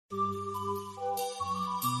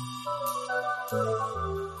Welcome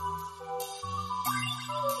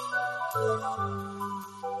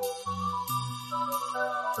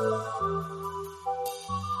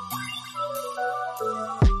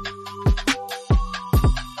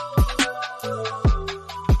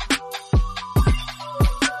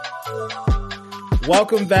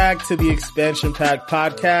back to the Expansion Pack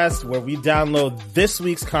Podcast, where we download this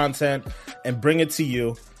week's content and bring it to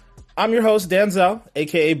you. I'm your host, Danzel,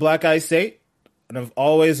 aka Black Ice 8, and as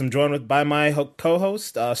always, I'm joined by my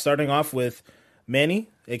co-host, starting off with Manny,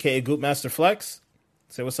 aka Goopmaster Flex.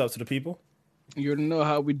 Say what's up to the people. You already know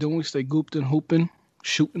how we doing. Stay gooped and hooping,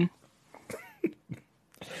 shooting.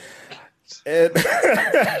 And,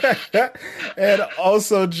 and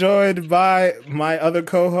also joined by my other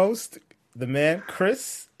co-host, the man,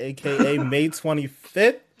 Chris, a.k.a. May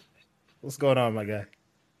 25th. What's going on, my guy?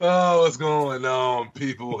 Oh, what's going on,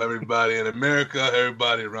 people? Everybody in America,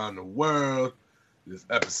 everybody around the world. This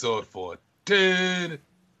episode 14.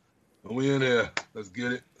 We in here. Let's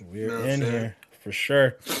get it. We're in here, for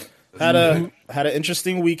sure. Had an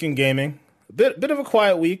interesting week in gaming. Bit of a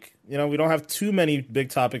quiet week. You know, we don't have too many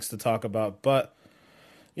big topics to talk about, but,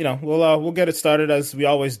 you know, we'll get it started as we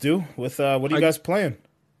always do with what are you guys playing?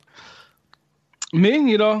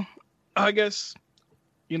 Me, I guess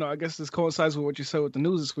this coincides with what you said with the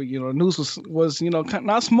news this week. The news was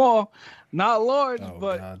not small, not large,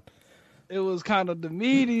 but God. It was kind of the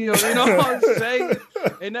medium, you know what I'm saying?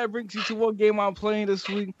 And that brings you to what game I'm playing this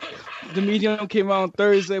week. The medium came out on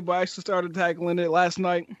Thursday, but I actually started tackling it last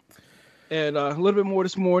night. And a little bit more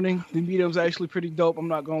this morning. The medium's actually pretty dope, I'm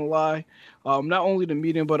not going to lie. Not only the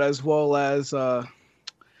medium, but as well as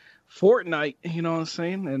Fortnite, you know what I'm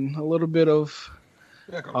saying? And a little bit of...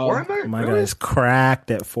 Fortnite? My guy's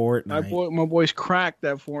cracked at Fortnite. My boy's cracked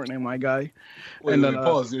at Fortnite, my guy. Wait,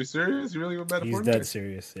 pause. You're serious? You really went back to Fortnite? He's dead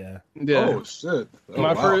serious, yeah. Oh, shit.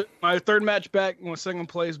 Oh, my third match back was second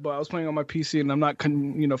place, but I was playing on my PC, and I'm not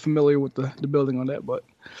familiar with the building on that. But,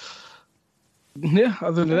 yeah,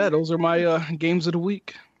 other than that, those are my games of the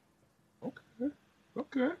week.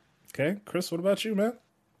 Okay. Chris, what about you, man?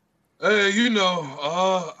 Hey,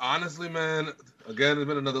 honestly, man... Again, it's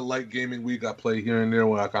been another light gaming week. I play here and there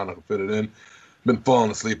where I kind of fit it in. Been falling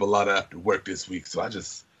asleep a lot after work this week, so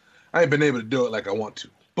I ain't been able to do it like I want to.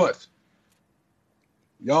 But,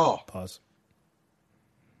 y'all. Pause.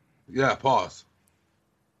 Yeah, pause.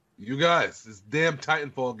 You guys, this damn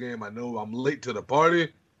Titanfall game, I know I'm late to the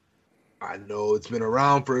party. I know it's been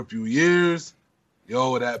around for a few years.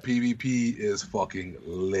 Yo, that PvP is fucking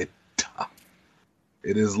lit.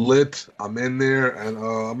 It is lit. I'm in there, and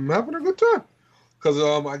I'm having a good time.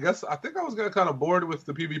 Because I think I was getting kind of bored with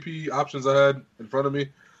the PvP options I had in front of me.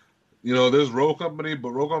 There's Rogue Company,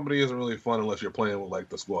 but Rogue Company isn't really fun unless you're playing with, like,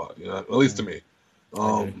 the squad, at least to me.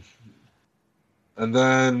 And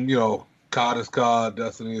then, COD is COD,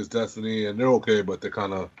 Destiny is Destiny, and they're okay, but they're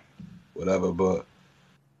kind of whatever. But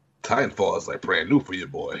Titanfall is, like, brand new for you,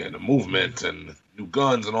 boy, and the movement and new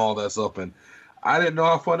guns and all that stuff. And I didn't know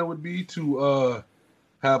how fun it would be to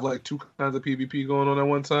have, like, two kinds of PvP going on at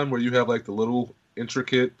one time, where you have, like, the little...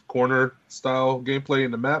 intricate corner style gameplay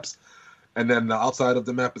in the maps, and then the outside of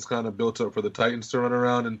the map is kind of built up for the Titans to run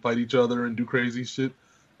around and fight each other and do crazy shit.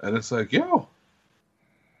 And it's like, yo,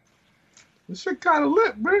 this shit kind of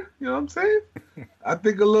lit, man. You know what I'm saying? I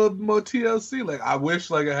think a little more TLC. Like, I wish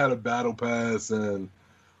like I had a battle pass and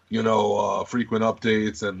frequent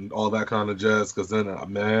updates and all that kind of jazz. Because then,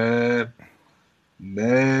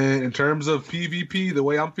 man, in terms of PvP, the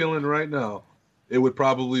way I'm feeling right now, it would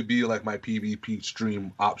probably be like my PvP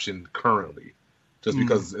stream option currently, just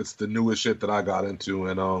because it's the newest shit that I got into,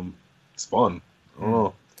 and it's fun. I don't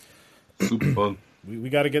know, super fun. We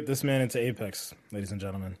got to get this man into Apex, ladies and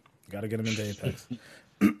gentlemen. Got to get him into Apex.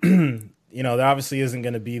 There obviously isn't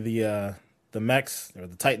going to be the mechs or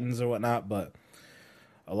the Titans or whatnot, but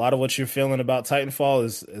a lot of what you're feeling about Titanfall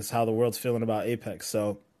is how the world's feeling about Apex.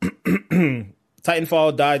 So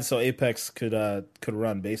Titanfall died so Apex could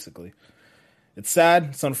run, basically. It's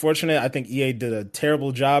sad. It's unfortunate. I think EA did a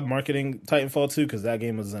terrible job marketing Titanfall 2 because that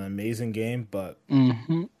game was an amazing game. But,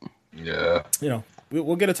 yeah,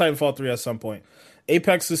 we'll get a Titanfall 3 at some point.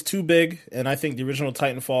 Apex is too big, and I think the original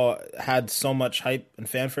Titanfall had so much hype and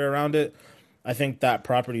fanfare around it. I think that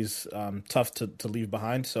property's tough to leave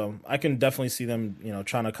behind. So I can definitely see them,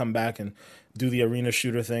 trying to come back and do the arena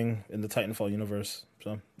shooter thing in the Titanfall universe.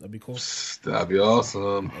 So that'd be cool. That'd be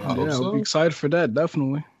awesome. I'll be excited for that,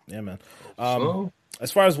 definitely. Yeah, man.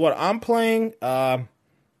 As far as what I'm playing, kind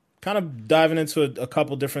of diving into a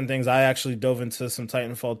couple different things. I actually dove into some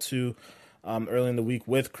Titanfall 2 early in the week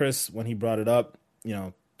with Chris when he brought it up.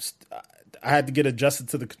 I had to get adjusted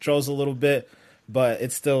to the controls a little bit. but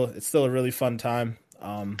it's still a really fun time.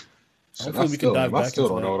 Hopefully we can dive back. I still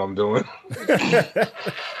don't know what I'm doing.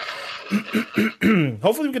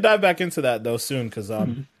 Hopefully we can dive back into that though soon, because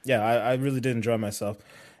I really did enjoy myself.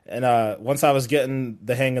 And once I was getting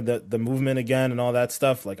the hang of the movement again and all that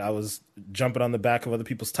stuff, like I was jumping on the back of other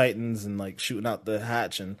people's Titans and like shooting out the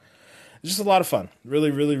hatch, and it's just a lot of fun.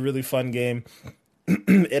 Really, really, really fun game.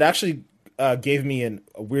 It actually gave me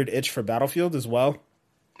a weird itch for Battlefield as well.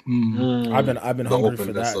 I've been hungry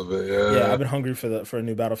for that. I've been hungry for a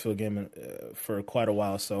new Battlefield game for quite a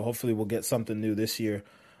while. So hopefully we'll get something new this year.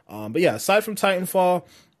 But yeah, aside from Titanfall,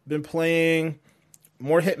 been playing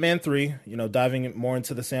more Hitman 3. You know, diving more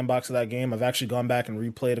into the sandbox of that game. I've actually gone back and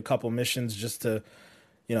replayed a couple missions just to,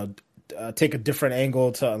 take a different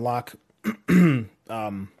angle to unlock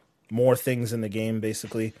more things in the game,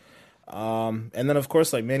 basically. And then of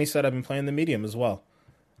course, like Manny said, I've been playing the medium as well.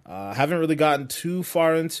 Haven't really gotten too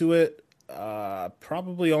far into it.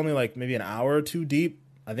 Probably only like maybe an hour or two deep.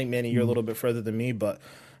 I think, Manny, you're a little bit further than me, but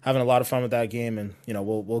having a lot of fun with that game. And,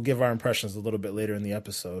 we'll give our impressions a little bit later in the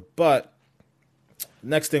episode. But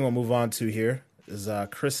next thing we'll move on to here is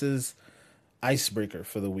Chris's icebreaker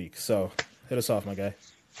for the week. So hit us off, my guy.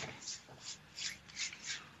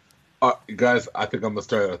 Guys, I think I'm going to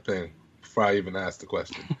start a thing before I even ask the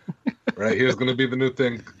question. Right? Here's going to be the new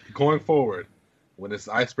thing going forward. When it's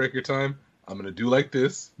icebreaker time, I'm going to do like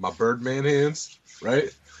this, my Birdman hands, right?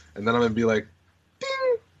 And then I'm going to be like,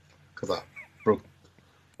 ding, because I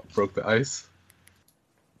broke the ice.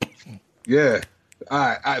 Yeah.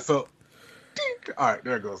 All right, so, ding. All right,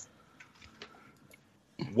 there it goes.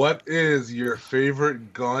 What is your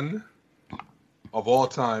favorite gun of all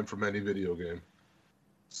time from any video game?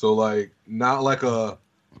 So, like, not like a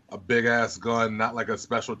big-ass gun, not like a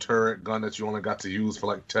special turret gun that you only got to use for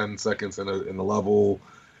like 10 seconds in a level,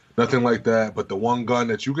 nothing like that, but the one gun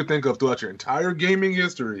that you could think of throughout your entire gaming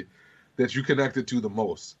history that you connected to the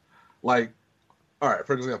most. Like, all right,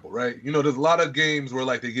 for example, right? There's a lot of games where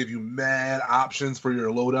like they give you mad options for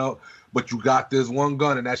your loadout, but you got this one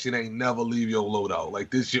gun and that shit ain't never leave your loadout. Like,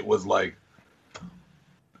 this shit was like,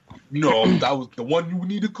 that was the one you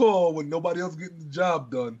need to call when nobody else getting the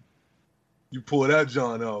job done. You pull that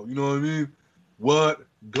John out. You know what I mean? What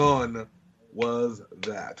gun was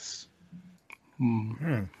that?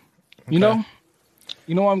 Okay. You know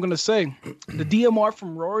what I'm gonna say? The DMR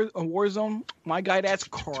from Warzone, my guy, that's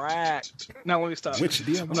cracked. Now let me stop. Which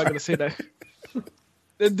DMR? I'm not gonna say that.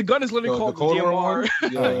 The gun is literally called the DMR.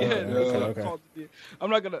 Okay. I'm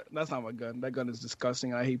not gonna. That's not my gun. That gun is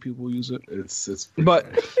disgusting, and I hate people who use it. It's. But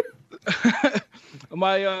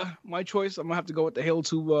my choice, I'm gonna have to go with the Halo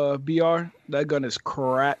 2 BR. That gun is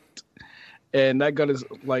cracked, and that gun is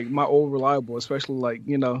like my old reliable, especially like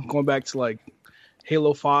going back to like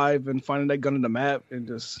Halo 5 and finding that gun in the map and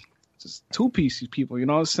just two-piece these people. You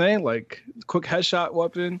know what I'm saying? Like quick headshot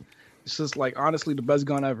weapon. It's just like honestly the best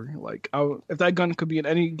gun ever. Like if that gun could be in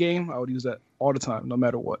any game, I would use that all the time, no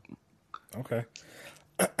matter what. Okay.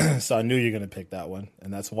 So I knew you were gonna pick that one,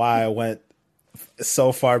 and that's why I went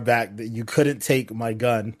so far back that you couldn't take my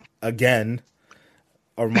gun again,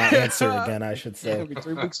 or my answer again, I should say. It'll be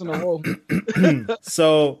 3 weeks in a row.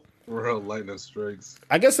 So real lightning strikes.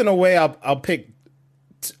 I guess in a way I'll pick.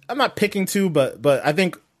 I'm not picking two, but I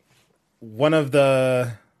think one of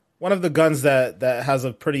the guns that has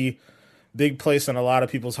a pretty big place in a lot of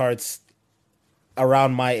people's hearts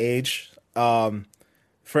around my age.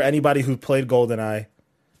 For anybody who played GoldenEye,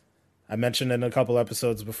 I mentioned in a couple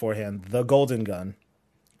episodes beforehand, the Golden Gun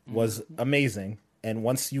was amazing. And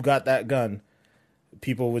once you got that gun,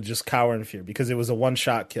 people would just cower in fear because it was a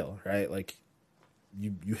one-shot kill, right? Like,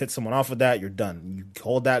 you hit someone off with that, you're done. You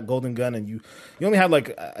hold that Golden Gun, and you only had,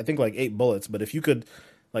 like, I think, like 8 bullets. But if you could,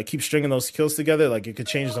 like, keep stringing those kills together, like, it could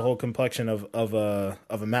change the whole complexion of a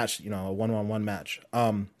match, a 1-on-1 match.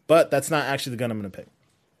 But that's not actually the gun I'm going to pick.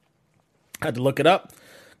 I had to look it up.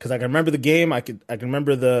 Because I can remember the game, I can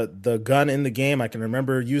remember the gun in the game, I can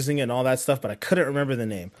remember using it and all that stuff, but I couldn't remember the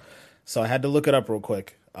name. So I had to look it up real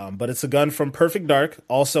quick. But it's a gun from Perfect Dark,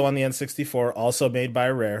 also on the N64, also made by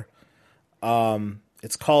Rare.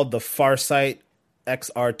 It's called the Farsight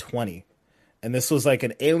XR20. And this was like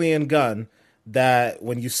an alien gun that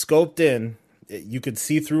when you scoped in, you could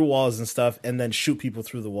see through walls and stuff and then shoot people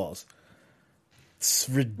through the walls. It's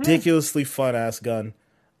ridiculously fun-ass gun.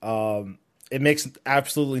 It makes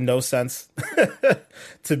absolutely no sense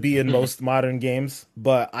to be in most modern games,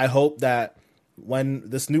 but I hope that when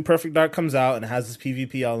this new Perfect Dark comes out and it has this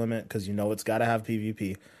PvP element, because it's got to have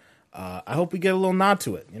PvP, I hope we get a little nod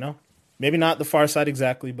to it, Maybe not the Farsight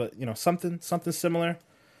exactly, but, something similar,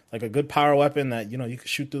 like a good power weapon that, you could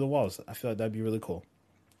shoot through the walls. I feel like that'd be really cool.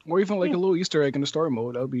 Or even like a little Easter egg in the story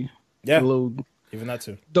mode. That would be a little even that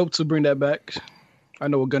too. Dope to bring that back. I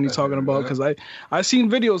know what gun you're talking about because I seen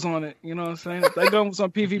videos on it. You know what I'm saying? If that gun was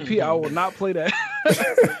on PvP, I will not play that.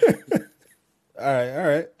 All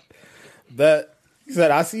right. That he said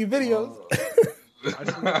I see videos.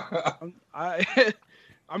 I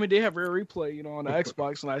mean, they have Rare Replay, you know, on the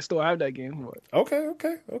Xbox, and I still have that game. But... Okay.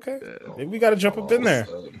 Yeah. Maybe we got to jump up in there.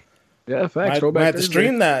 Yeah, facts. Might have to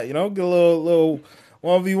stream that, you know, get a little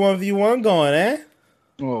 1v1 going, eh?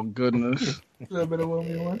 Oh goodness. A little bit of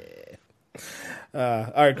 1v1.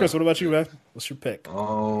 All right, Chris, what about you, man? What's your pick?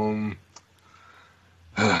 So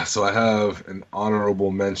I have an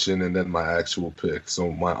honorable mention and then my actual pick.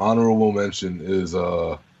 So my honorable mention is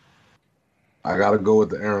I gotta go with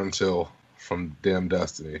the Aaron Till from Damn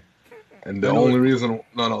Destiny. And the only reason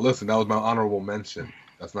listen, that was my honorable mention.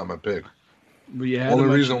 That's not my pick. But the only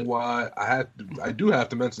reason why I do have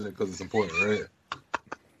to mention it because it's important, right?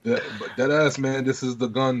 Yeah, but deadass, man, this is the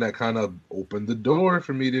gun that kind of opened the door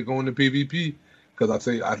for me to go into PvP. Because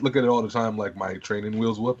I look at it all the time like my training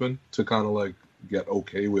wheels weapon to kind of like get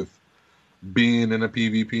okay with being in a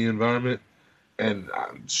PvP environment. And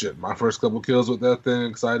my first couple kills with that thing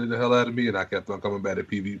excited the hell out of me, and I kept on coming back to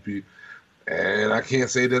PvP. And I can't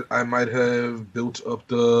say that I might have built up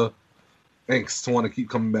the angst to want to keep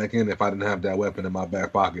coming back in if I didn't have that weapon in my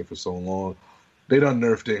back pocket for so long. They done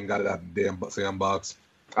nerfed it and got it out of the damn sandbox.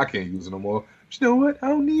 I can't use it no more. But you know what? I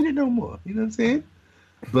don't need it no more. You know what I'm saying?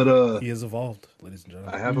 But he has evolved, ladies and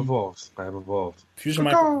gentlemen. I have evolved. Fusion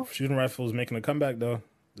Rifle is making a comeback though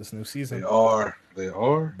this new season. They are.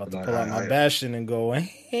 About to pull out my Bastion and go,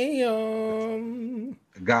 hey,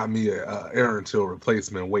 got me a Aaron Till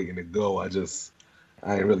replacement waiting to go. I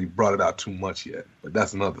ain't really brought it out too much yet, but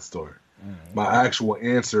that's another story. My actual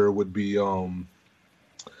answer would be,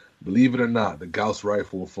 believe it or not, the Gauss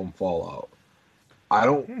rifle from Fallout. I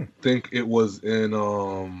don't think it was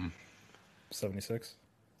in 76.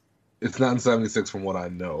 It's not in 76 from what I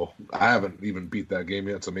know. I haven't even beat that game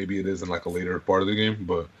yet, so maybe it is in like a later part of the game,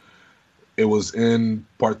 but it was in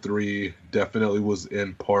part 3, definitely was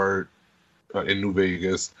in part in New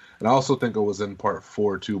Vegas, and I also think it was in part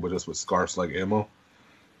 4 too, but just with scarce like ammo.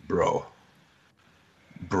 Bro.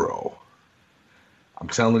 I'm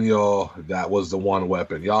telling y'all, that was the one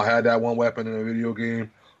weapon. Y'all had that one weapon in a video game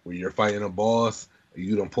where you're fighting a boss, and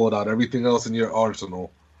you done pulled out everything else in your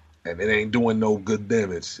arsenal, and it ain't doing no good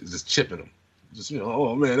damage. It's just chipping him. Just,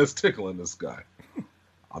 oh man, it's tickling this guy.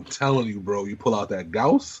 I'm telling you, bro, you pull out that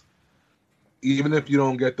Gauss, even if you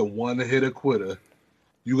don't get the one-hitter quitter,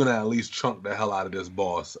 you're going to at least chunk the hell out of this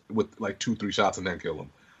boss with like 2-3 shots and then kill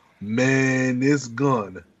him. Man, this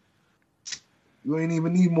gun, you ain't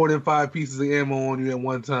even need more than 5 pieces of ammo on you at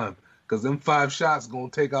one time, because them 5 shots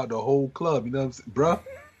going to take out the whole club. You know what I'm saying? Bruh,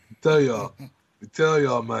 tell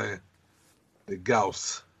y'all, man, the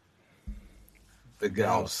Gauss. The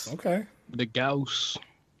Gauss. Okay. The Gauss.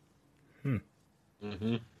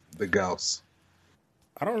 Mm-hmm. The Gauss.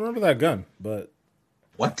 I don't remember that gun, but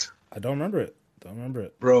what? I don't remember it.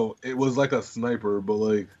 Bro, it was like a sniper,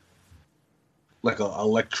 but like a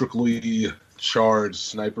electrically charged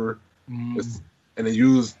sniper. And it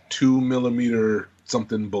used 2mm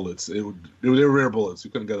something bullets. They were rare bullets.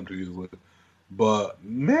 You couldn't get them too easily. But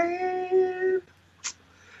man,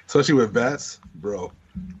 especially with VATS, bro.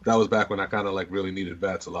 That was back when I kind of like really needed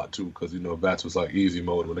VATS a lot too, because VATS was like easy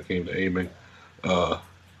mode when it came to aiming.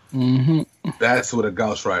 That's what a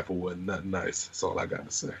Gauss rifle was. Not nice. That's all I got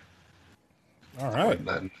to say. All right.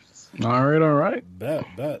 All right.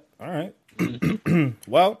 Bet. All right.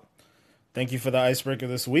 Well, thank you for the icebreaker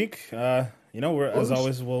this week. As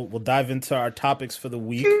always, we'll dive into our topics for the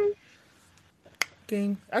week.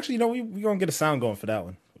 Ding. Actually, we're gonna get a sound going for that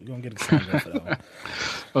one.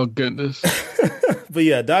 Oh goodness. But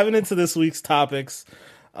yeah, diving into this week's topics.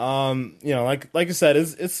 Like you said,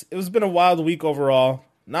 it's been a wild week overall.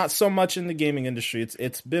 Not so much in the gaming industry.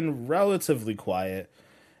 It's been relatively quiet,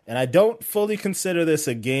 and I don't fully consider this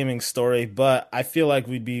a gaming story, but I feel like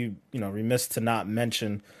we'd be remiss to not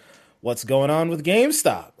mention what's going on with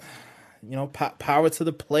GameStop. Power to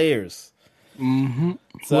the players. Mm-hmm.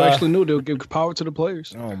 Who actually knew they would give power to the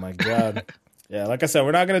players? Oh my god. Yeah, like I said,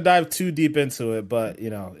 we're not going to dive too deep into it, but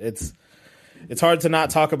it's hard to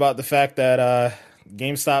not talk about the fact that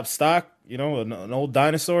GameStop stock, an old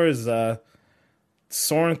dinosaur, is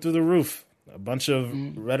soaring through the roof. A bunch of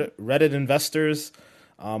Reddit investors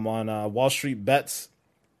on Wall Street Bets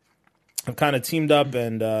have kind of teamed up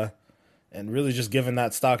and really just given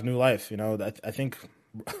that stock new life. I think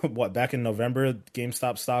what, back in November,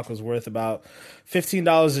 GameStop stock was worth about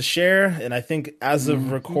 $15 a share, and I think as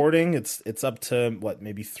of recording, it's up to what,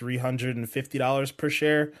 maybe $350 per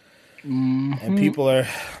share, and people are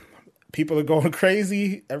going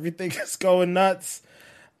crazy. Everything is going nuts.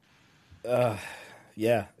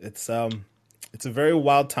 Yeah, it's a very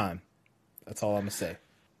wild time. That's all I'm gonna say.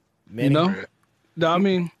 Manny? I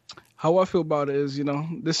mean, how I feel about it is,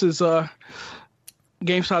 this is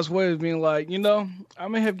GameStop's way of being like, I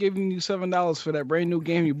may have given you $7 for that brand new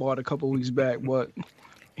game you bought a couple weeks back, but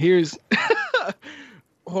here's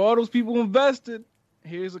for all those people who invested,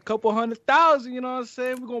 here's a couple $100,000. You know what I'm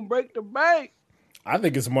saying? We're gonna break the bank. I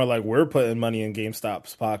think it's more like we're putting money in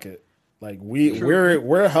GameStop's pocket. Like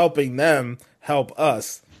we're helping them help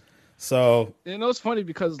us. So it's funny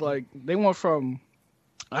because like they went from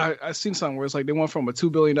I seen something where it's like they went from a $2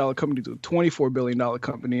 billion company to a $24 billion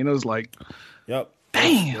company, and it was like, yep,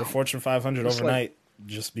 damn, they're Fortune 500 it's overnight, like,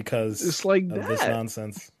 just because it's like of this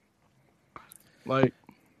nonsense. Like,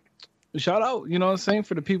 shout out, you know what I'm saying,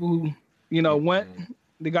 for the people who went,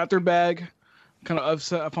 they got their bag. Kind of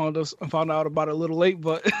upset. I found out about it a little late,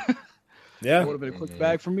 but yeah, it would have been a quick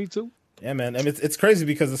bag for me too. Yeah, man. I mean, it's crazy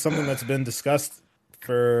because it's something that's been discussed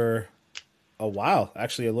for a while,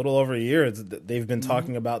 actually a little over a year. They've been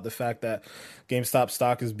talking about the fact that GameStop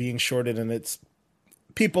stock is being shorted, and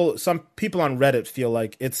some people on Reddit feel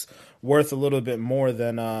like it's worth a little bit more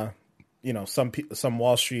than some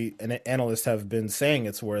Wall Street and analysts have been saying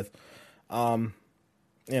it's worth. I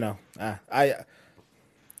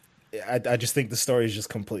just think the story is just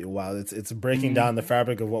completely wild. It's breaking down the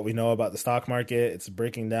fabric of what we know about the stock market. It's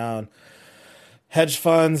breaking down hedge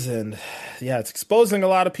funds, and it's exposing a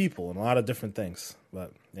lot of people and a lot of different things.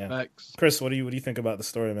 But yeah, Thanks. Chris, what do you think about the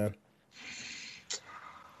story, man?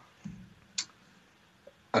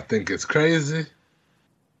 I think it's crazy.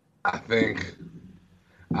 I think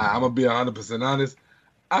I'm gonna be 100% honest.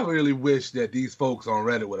 I really wish that these folks on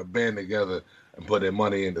Reddit would have band together and put their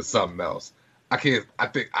money into something else. I think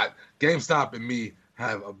GameStop and me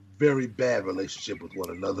have a very bad relationship with one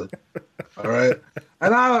another. All right.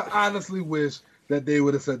 And I honestly wish that they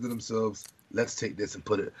would have said to themselves, let's take this and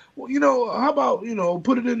put it. Well, how about,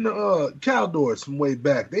 put it in Caldors from way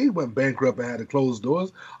back. They went bankrupt and had to close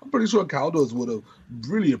doors. I'm pretty sure Caldors would have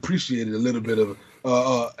really appreciated a little bit of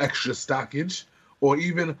extra stockage, or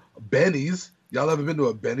even Benny's. Y'all ever been to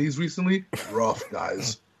a Benny's recently? Rough,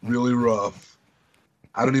 guys. Really rough.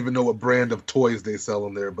 I don't even know what brand of toys they sell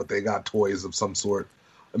in there, but they got toys of some sort.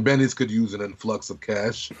 And Benny's could use an influx of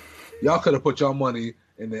cash. Y'all could have put y'all money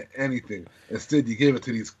into anything. Instead, you gave it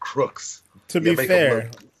to these crooks. To be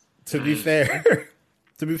fair,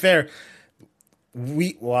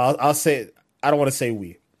 I'll say, I don't want to say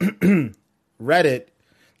we. Reddit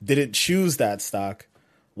didn't choose that stock.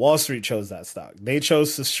 Wall Street chose that stock. They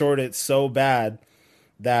chose to short it so bad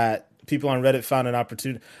that people on Reddit found an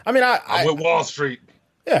opportunity. I mean, I'm with Wall Street.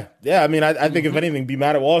 Yeah. I mean, I think if anything, be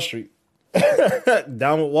mad at Wall Street.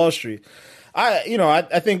 Down with Wall Street.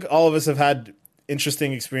 I think all of us have had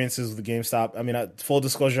interesting experiences with GameStop. I mean, full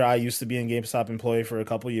disclosure, I used to be a GameStop employee for a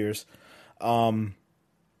couple years. I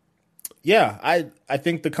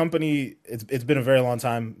think the company, it's been a very long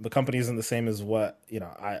time. The company isn't the same as what,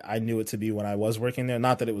 I knew it to be when I was working there.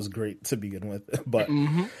 Not that it was great to begin with, but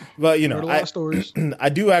I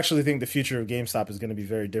do actually think the future of GameStop is going to be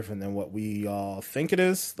very different than what we all think it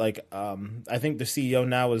is. Like, I think the CEO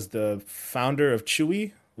now is the founder of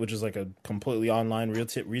Chewy, which is like a completely online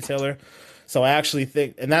retailer. So I actually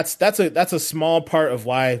think, and that's a small part of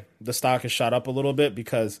why the stock has shot up a little bit,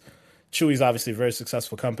 because Chewy's obviously a very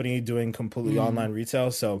successful company doing completely online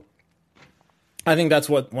retail. So I think that's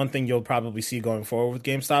one thing you'll probably see going forward with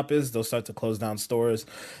GameStop is they'll start to close down stores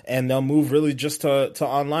and they'll move really just to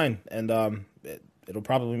online, and it'll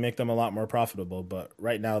probably make them a lot more profitable. But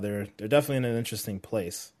right now they're definitely in an interesting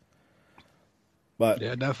place. But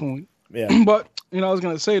yeah, definitely. Yeah. But I was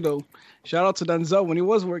gonna say though, shout out to Denzel when he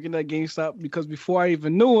was working at GameStop, because before I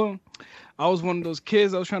even knew him, I was one of those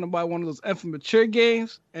kids that was trying to buy one of those Mature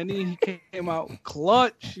games, and then he came out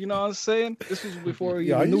clutch. You know what I'm saying? This was before we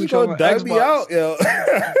knew each other on Xbox. Me out, yo.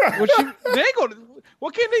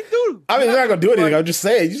 What can they do? I mean, they're not gonna do anything. I'm just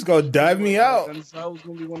saying, you just gonna dive me out. Denzel was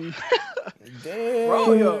gonna be one. Damn.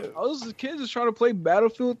 Bro, I was a kid just trying to play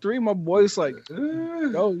Battlefield 3. My boy's like, yo, you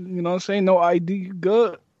know what I'm saying? No ID,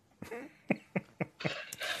 good.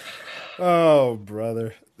 Oh,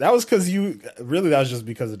 brother. That was because that was just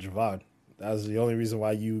because of Javon. That was the only reason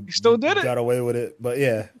why you still did got away with it. But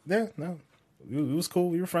no, it was cool.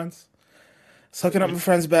 We were friends. I was hooking up with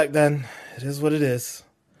friends back then. It is what it is.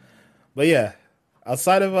 But yeah,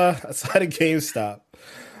 outside of GameStop,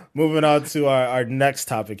 moving on to our next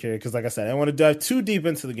topic here, because like I said, I don't want to dive too deep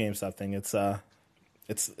into the GameStop thing. It's a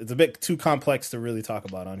bit too complex to really talk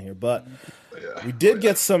about on here, but we did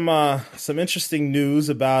get some interesting news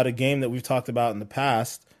about a game that we've talked about in the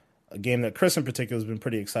past, a game that Chris in particular has been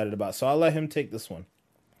pretty excited about. So I'll let him take this one.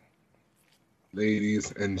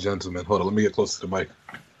 Ladies and gentlemen, hold on, let me get close to the mic.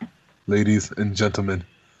 Ladies and gentlemen,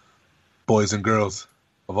 boys and girls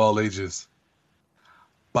of all ages,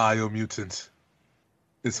 Biomutant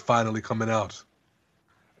is finally coming out.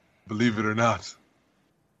 Believe it or not,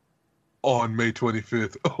 on May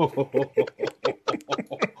 25th.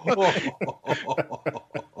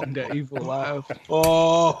 That evil laugh.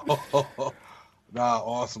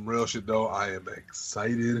 Awesome, real shit though. I am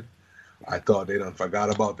excited. I thought they done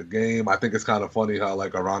forgot about the game. I think it's kind of funny how,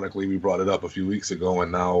 like, ironically, we brought it up a few weeks ago,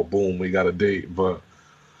 and now, boom, we got a date. But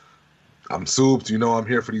I'm souped. I'm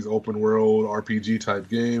here for these open world RPG type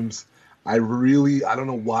games. I don't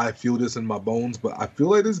know why I feel this in my bones, but I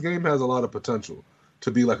feel like this game has a lot of potential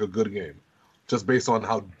to be like a good game, just based on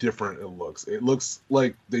how different it looks. It looks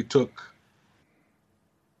like they took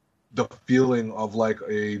the feeling of like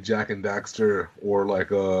a Jak and Daxter or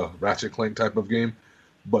like a Ratchet Clank type of game,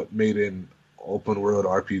 but made an open world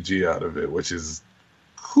RPG out of it, which is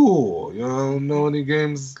cool. You don't know any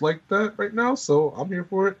games like that right now, so I'm here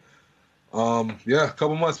for it. A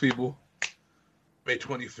couple months, people. May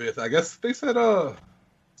 25th. I guess they said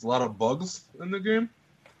there's a lot of bugs in the game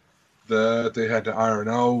that they had to iron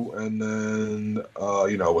out, and then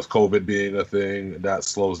with COVID being a thing, that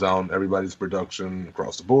slows down everybody's production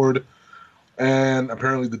across the board. And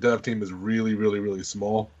apparently the dev team is really, really, really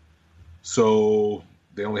small, so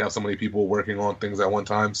they only have so many people working on things at one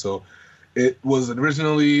time. So it was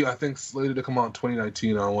originally, I think, slated to come out in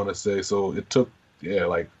 2019, I want to say. So it took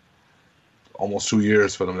like almost 2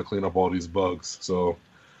 years for them to clean up all these bugs. So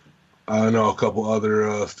I know a couple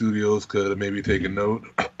other studios could have maybe taken note.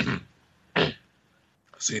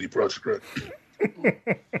 CD Projekt Red.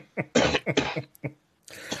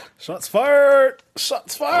 Shots fired!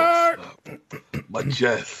 Shots fired! My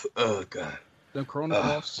chest. Oh, God. The Corona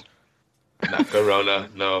coughs. Not Corona.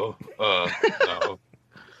 No. No.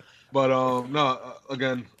 But,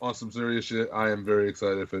 again, on some serious shit, I am very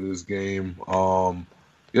excited for this game. I'm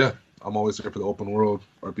always here for the open world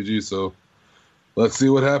RPG, so let's see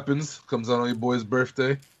what happens. Comes out on your boy's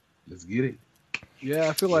birthday. Let's get it. Yeah,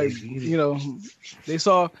 I feel like, they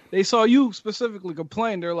saw you specifically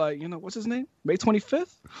complain. They're like, what's his name? May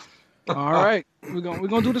 25th? All right. We're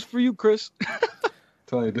gonna do this for you, Chris.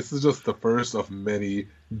 Tell you, this is just the first of many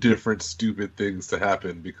different stupid things to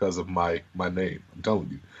happen because of my name. I'm telling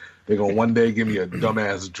you. They're gonna one day give me a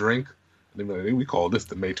dumbass drink, and they're like, we call this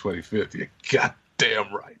the May 25th. You're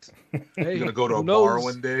goddamn right. You're gonna go to a bar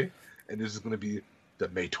one day, and this is gonna be the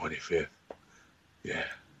May 25th. Yeah.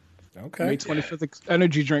 Okay. May 25th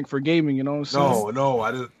energy drink for gaming, you know what I'm saying? No,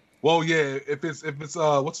 I didn't. Well, yeah, if it's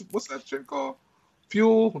what's that shit called? G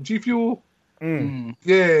Fuel? Mm.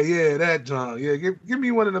 Yeah, that John. Yeah, give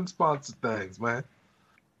me one of them sponsored things, man.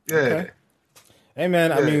 Yeah. Okay. Hey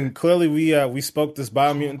man, I mean, clearly we spoke this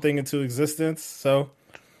Biomutant thing into existence, so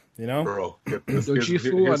Bro, G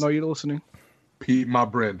Fuel, I know you're listening. Pete, my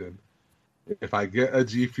Brandon. If I get a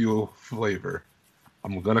G Fuel flavor,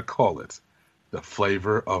 I'm gonna call it the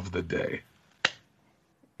flavor of the day.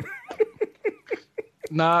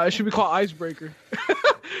 Nah, it should be called Icebreaker.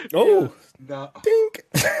 Oh, no. Dink.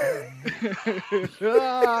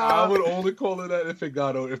 I would only call it that if it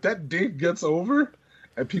got over. If that dink gets over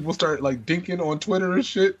and people start like dinking on Twitter and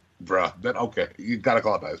shit, bruh, then okay, you gotta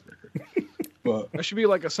call it Icebreaker. But that should be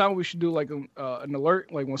like a sound we should do, like an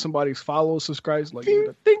alert, like when somebody follows, subscribes, like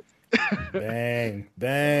ding.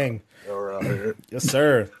 Bang. All right. Yes,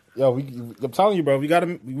 sir. Yo, I'm telling you, bro, we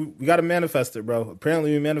gotta manifest it, bro.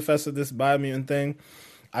 Apparently, we manifested this Biomutant thing.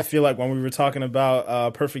 I feel like when we were talking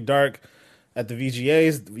about Perfect Dark at the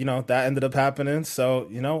VGAs, that ended up happening. So,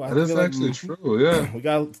 that is actually true. Yeah, we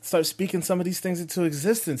gotta start speaking some of these things into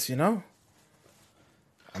existence. I'm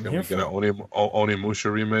Can we get an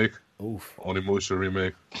Onimusha remake? Oof, Onimusha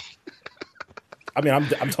remake. I mean, I'm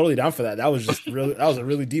totally down for that. That was a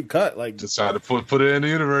really deep cut. Like, just trying to put it in the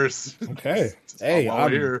universe. Okay. Hey,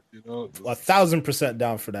 I'm here. 1,000%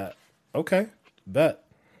 down for that. Okay, bet.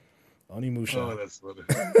 Onimusha. Oh, that's funny.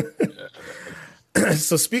 Yeah.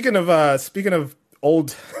 So speaking of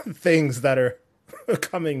old things that are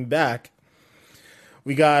coming back,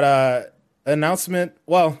 we got an announcement.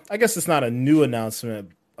 Well, I guess it's not a new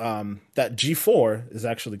announcement. That G4 is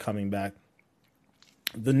actually coming back.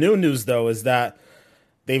 The new news, though, is that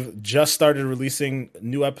they've just started releasing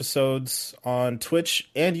new episodes on Twitch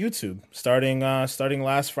and YouTube starting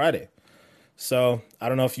last Friday. So I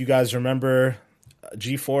don't know if you guys remember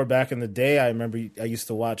G4 back in the day. I remember I used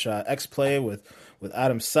to watch X Play with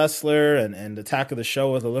Adam Sessler and Attack of the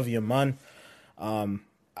Show with Olivia Munn.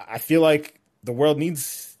 I feel like the world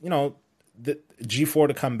needs, the G4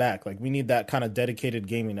 to come back. Like, we need that kind of dedicated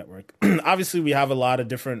gaming network. Obviously, we have a lot of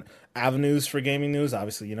different avenues for gaming news.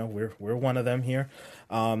 Obviously, we're one of them here.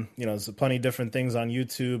 There's plenty of different things on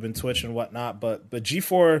YouTube and Twitch and whatnot. But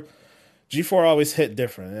G4 always hit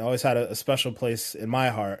different. It always had a special place in my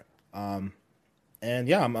heart. I'm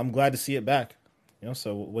glad to see it back.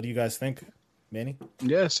 So what do you guys think, Manny?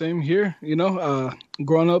 Yeah, same here.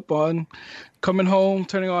 Growing up on, coming home,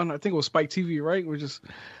 turning on, I think it was Spike TV, right? We're just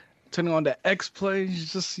turning on the X Play,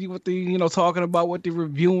 just see what they, talking about, what they're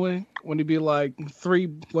reviewing. When they be like 3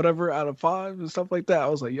 whatever out of 5 and stuff like that. I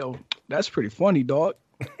was like, yo, that's pretty funny, dog.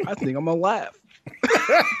 I think I'm gonna laugh.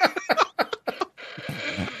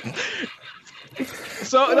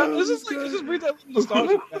 So it's just bring that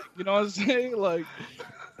nostalgia back. You know what I'm saying? Like,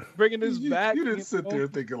 bringing this back. You didn't sit there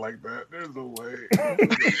thinking like that. There's no way.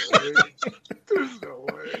 There's no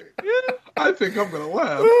way. Yeah. I think I'm gonna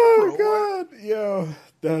laugh. Oh God, yo,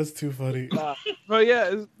 that's too funny. But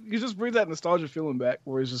yeah, you just bring that nostalgia feeling back,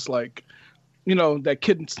 where it's just like, that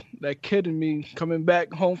kid in me coming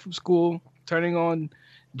back home from school, turning on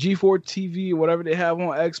G4 TV or whatever they have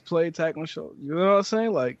on X Play, Attack on Show. You know what I'm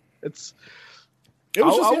saying? Like, it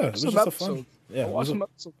was just a fun. Yeah, I'll watch some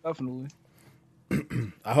episodes, definitely.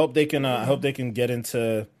 I hope they can get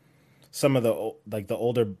into some of the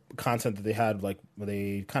older content that they had, like where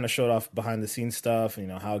they kind of showed off behind the scenes stuff,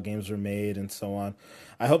 how games were made and so on.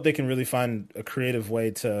 I hope they can really find a creative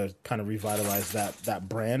way to kind of revitalize that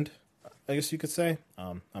brand, I guess you could say.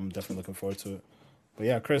 I'm definitely looking forward to it. But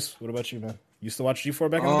yeah, Chris, what about you, man? You used to watch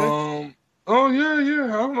G4 back in the day? Oh yeah.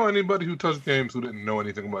 I don't know anybody who touched games who didn't know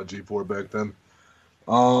anything about G4 back then.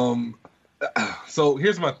 So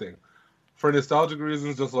here's my thing. For nostalgic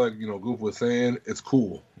reasons, just like, Goof was saying, it's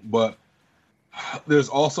cool. But there's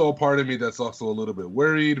also a part of me that's also a little bit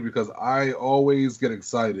worried, because I always get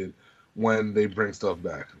excited when they bring stuff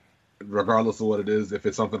back. Regardless of what it is, if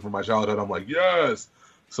it's something from my childhood, I'm like, yes!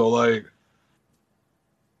 So, like,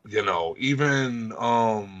 even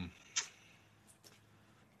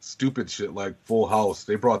stupid shit like Full House,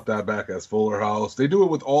 they brought that back as Fuller House. They do it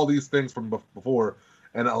with all these things from before.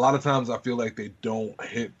 And a lot of times I feel like they don't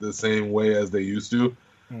hit the same way as they used to.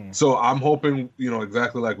 So I'm hoping,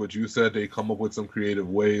 exactly like what you said, they come up with some creative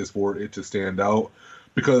ways for it to stand out.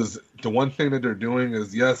 Because the one thing that they're doing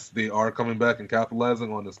is, yes, they are coming back and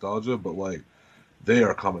capitalizing on nostalgia, but, like, they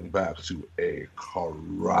are coming back to a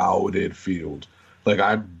crowded field. Like,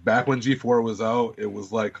 back when G4 was out, it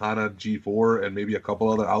was, like, kind of G4 and maybe a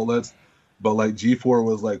couple other outlets. But, like, G4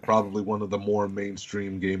 was, like, probably one of the more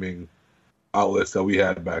mainstream gaming outlets that we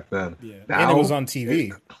had back then. Yeah. Now, and it was on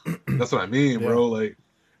TV. That's what I mean, bro. Like,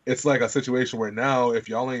 it's like a situation where now, if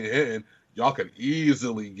y'all ain't hitting, y'all can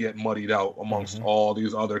easily get muddied out amongst all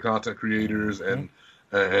these other content creators and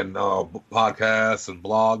podcasts and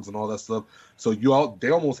blogs and all that stuff. So they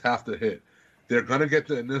almost have to hit. They're gonna get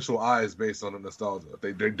the initial eyes based on the nostalgia.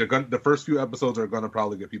 They're gonna, the first few episodes are gonna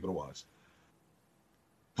probably get people to watch.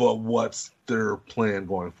 But what's their plan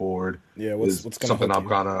going forward? Yeah, what's something I'm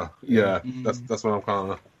kind of that's what I'm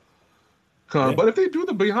kind of. But if they do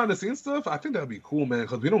the behind the scenes stuff, I think that'd be cool, man.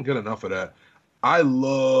 Because we don't get enough of that. I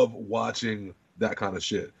love watching that kind of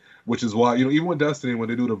shit, which is why even with Destiny, when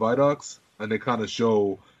they do the Vidocs and they kind of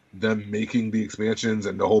show them making the expansions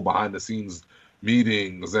and the whole behind the scenes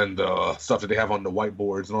meetings and the stuff that they have on the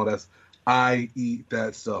whiteboards and all that, I eat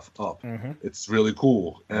that stuff up. It's really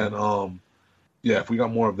cool. And if we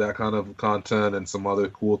got more of that kind of content and some other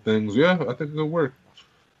cool things, I think it could work.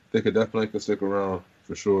 They could definitely stick around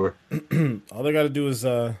for sure. All they got to do is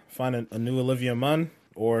find a new Olivia Munn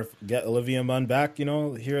or get Olivia Munn back, here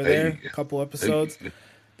or there, a couple episodes.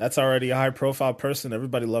 That's already a high-profile person.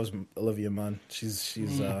 Everybody loves Olivia Munn.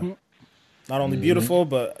 She's not only beautiful,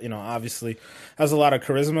 but, obviously has a lot of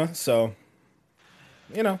charisma. So,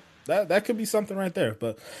 that could be something right there.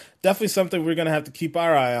 But definitely something we're going to have to keep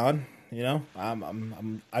our eye on.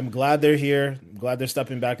 I'm glad they're here. I'm glad they're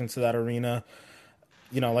stepping back into that arena.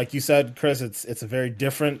 Like you said, Chris, it's a very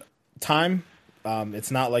different time.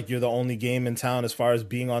 It's not like you're the only game in town as far as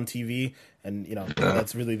being on TV, and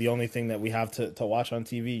that's really the only thing that we have to watch on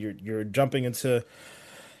TV. You're jumping into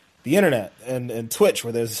the internet and Twitch,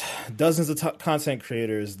 where there's dozens of content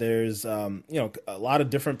creators. There's a lot of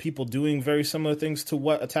different people doing very similar things to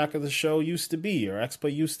what Attack of the Show used to be or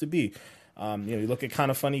X-Play used to be. You look at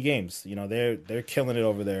Kind of Funny Games. They're killing it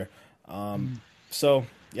over there. So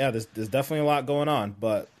yeah, there's definitely a lot going on,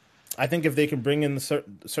 but I think if they can bring in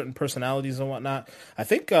certain personalities and whatnot, I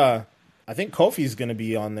think Kofi's going to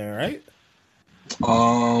be on there, right?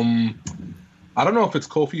 I don't know if it's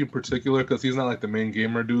Kofi in particular because he's not like the main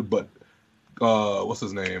gamer dude, but what's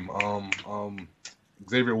his name?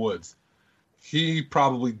 Xavier Woods. He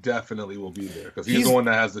probably definitely will be there because he's the one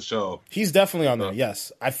that has the show. He's definitely on there.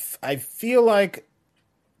 Yes, I feel like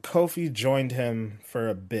Kofi joined him for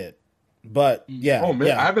a bit, but yeah. Oh man,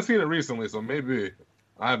 yeah. I haven't seen it recently, so maybe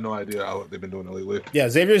I have no idea how they've been doing it lately. Yeah,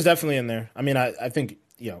 Xavier's definitely in there. I mean, I think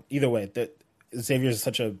either way that Xavier's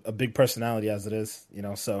such a big personality as it is,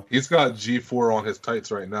 so he's got G4 on his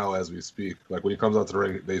tights right now as we speak. Like when he comes out to the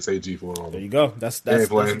ring, they say G4 on him. There you go. That's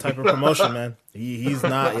the type of promotion, man. He's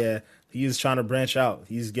not. Yeah, he is trying to branch out.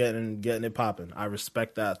 He's getting it popping. I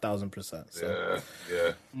respect that 1,000%. So.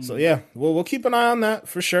 Yeah. So yeah, we'll keep an eye on that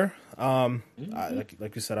for sure.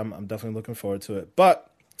 Like you said, I'm definitely looking forward to it. But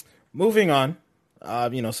moving on,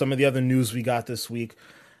 some of the other news we got this week.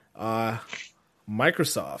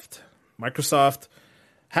 Microsoft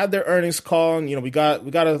had their earnings call, and we got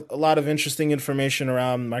a lot of interesting information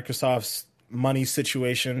around Microsoft's money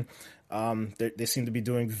situation. They seem to be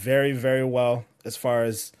doing very, very well as far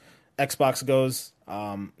as Xbox goes.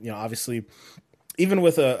 Obviously, even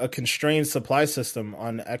with a constrained supply system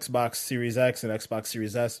on Xbox Series X and Xbox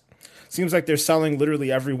Series S, seems like they're selling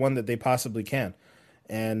literally every one that they possibly can.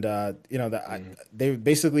 And they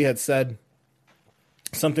basically had said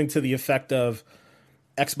something to the effect of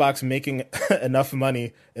Xbox making enough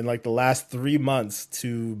money in like the last 3 months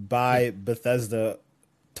to buy Bethesda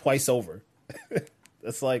twice over.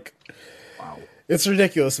 That's like, wow, it's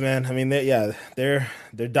ridiculous, man. I mean, they're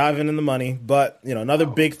diving in the money. But another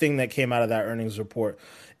big thing that came out of that earnings report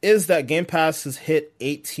is that Game Pass has hit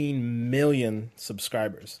 18 million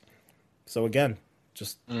subscribers. So again,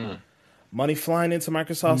 just money flying into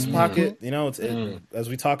Microsoft's pocket. As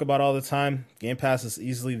we talk about all the time, Game Pass is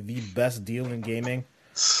easily the best deal in gaming.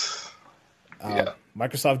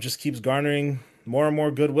 Microsoft just keeps garnering more and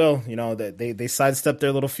more goodwill. That they sidestepped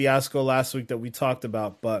their little fiasco last week that we talked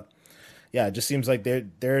about, but yeah, it just seems like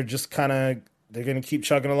they're just they're going to keep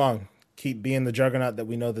chugging along, keep being the juggernaut that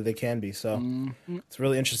we know that they can be. So it's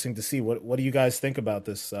really interesting to see. What do you guys think about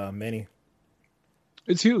this, Manny?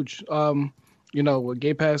 It's huge. With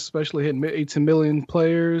Game Pass especially hitting 18 million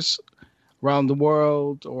players around the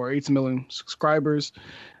world, or 18 million subscribers,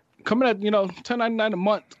 coming at $10.99 a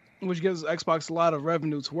month, which gives Xbox a lot of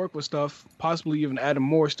revenue to work with stuff, possibly even adding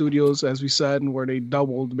more studios, as we said, and where they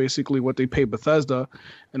doubled basically what they paid Bethesda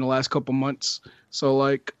in the last couple months. So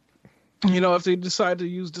if they decide to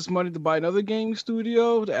use this money to buy another gaming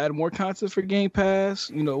studio to add more content for Game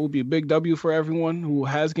Pass, it will be a big W for everyone who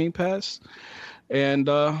has Game Pass. And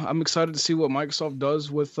I'm excited to see what Microsoft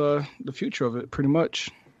does with the future of it, pretty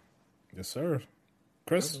much. Yes, sir.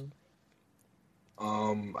 Chris?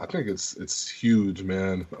 I think it's huge,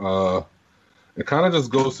 man. It kind of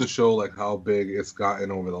just goes to show how big it's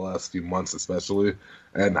gotten over the last few months, especially,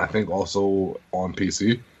 and I think also on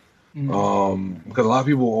PC. Because a lot of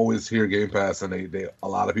people always hear Game Pass, and a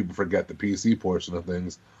lot of people forget the PC portion of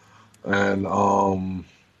things, and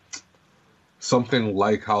something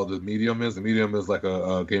like how the Medium is. The Medium is like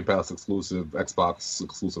a Game Pass exclusive, Xbox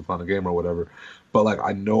exclusive kind of game or whatever. But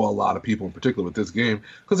I know a lot of people in particular with this game,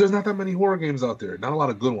 because there's not that many horror games out there, not a lot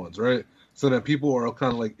of good ones, right? So that people are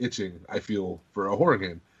kind of itching, I feel, for a horror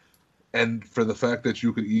game, and for the fact that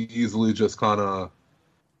you could easily just kind of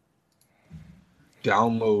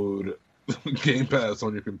download Game Pass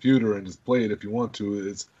on your computer and just play it if you want to.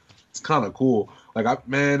 It's kind of cool.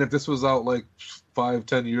 If this was out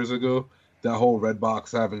 5-10 years ago, that whole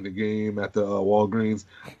Redbox having the game at the Walgreens,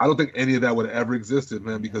 I don't think any of that would have ever existed,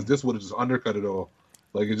 man, because this would have just undercut it all.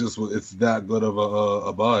 It's that good of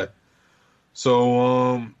a buy.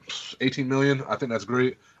 So 18 million, I think that's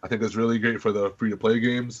great. I think it's really great for the free-to-play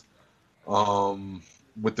games.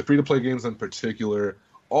 With the free-to-play games in particular,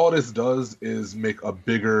 all this does is make a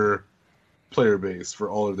bigger player base for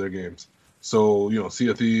all of their games. So, Sea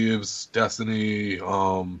of Thieves, Destiny,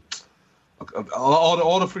 all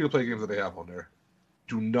the free-to-play games that they have on there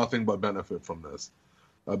do nothing but benefit from this.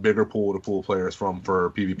 A bigger pool to pull players from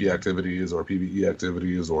for PvP activities or PvE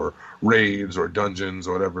activities or raids or dungeons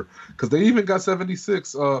or whatever. Because they even got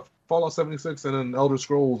 76, Fallout 76 and then Elder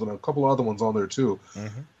Scrolls and a couple of other ones on there too.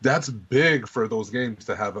 Mm-hmm. That's big for those games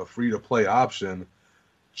to have a free-to-play option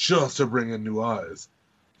just to bring in new eyes.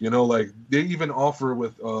 They even offer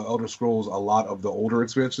with Elder Scrolls a lot of the older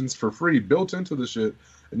expansions for free built into the shit.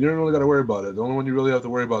 And you don't really got to worry about it. The only one you really have to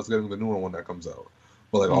worry about is getting the newer one that comes out.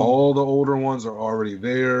 But all the older ones are already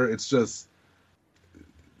there. It's just,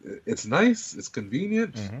 it's nice. It's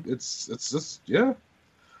convenient. Mm-hmm. It's just, yeah.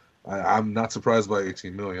 I'm not surprised by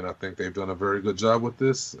 18 million. I think they've done a very good job with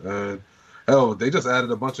this. And hell, they just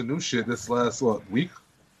added a bunch of new shit this last week.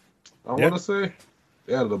 I want to say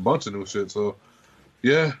they added a bunch of new shit. So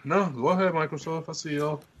yeah, no, go ahead, Microsoft. I see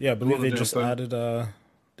y'all. Yeah, I believe they just added.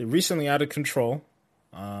 They recently added Control.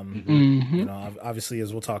 You know, obviously,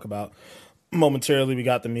 as we'll talk about momentarily, we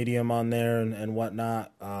got the Medium on there and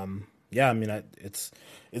whatnot. Yeah, I mean, it's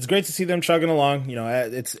great to see them chugging along. You know,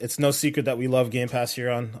 it's no secret that we love Game Pass here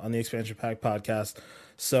on the Expansion Pack podcast.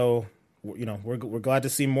 So, you know, we're glad to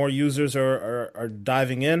see more users are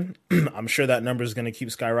diving in. I'm sure that number is going to keep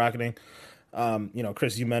skyrocketing. You know,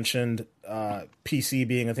 Chris, you mentioned PC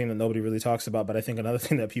being a thing that nobody really talks about, but I think another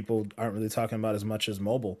thing that people aren't really talking about as much is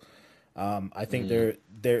mobile. I think there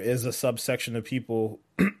is a subsection of people,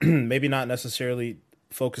 maybe not necessarily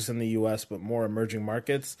focused in the U.S., but more emerging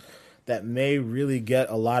markets that may really get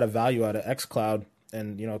a lot of value out of xCloud.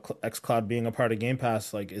 And, you know, xCloud being a part of Game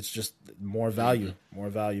Pass, like, it's just more value.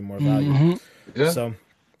 Yeah. So,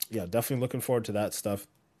 yeah, definitely looking forward to that stuff.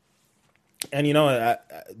 And, you know,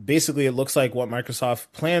 basically it looks like what Microsoft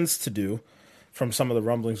plans to do from some of the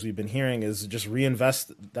rumblings we've been hearing is just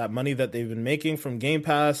reinvest that money that they've been making from Game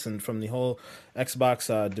Pass and from the whole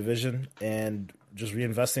Xbox division and just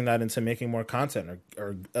reinvesting that into making more content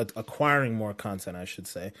or acquiring more content, I should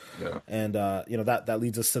say. Yeah. And, you know, that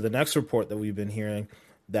leads us to the next report that we've been hearing,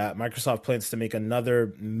 that Microsoft plans to make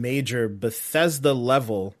another major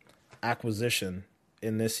Bethesda-level acquisition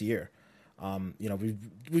in this year. You know,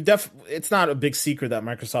 it's not a big secret that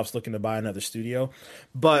Microsoft's looking to buy another studio,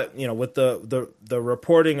 but, you know, with the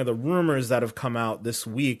reporting of the rumors that have come out this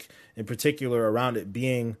week, in particular around it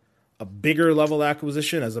being a bigger level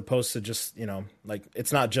acquisition as opposed to just, you know, like,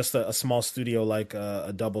 it's not just a small studio like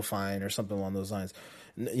a Double Fine or something along those lines.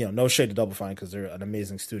 You know, no shade to Double Fine because they're an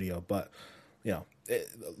amazing studio, but, you know,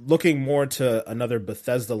 looking more to another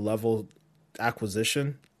Bethesda level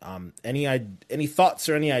acquisition. Any thoughts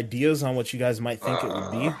or any ideas on what you guys might think it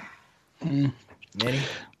would be? Manny?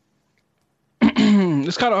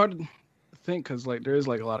 It's kind of hard to think because, like, there is,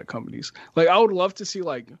 like, a lot of companies. Like, I would love to see,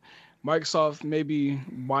 like, Microsoft maybe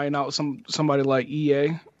buying out somebody like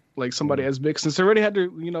EA, like somebody as big, since they already had their,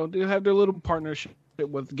 you know, they have their little partnership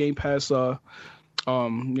with Game Pass, you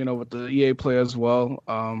know, with the EA Play as well.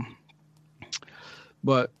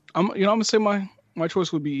 But I'm gonna say my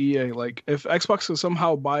choice would be EA. Like, if Xbox could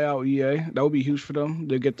somehow buy out EA, that would be huge for them.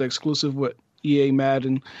 They get the exclusive with EA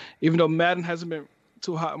Madden, even though Madden hasn't been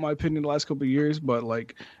too hot in my opinion the last couple of years, but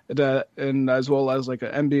like that, and as well as like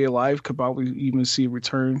an NBA Live could probably even see a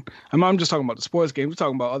return. I'm just talking about the sports games. We're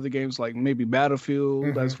talking about other games like maybe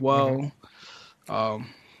Battlefield as well. I'd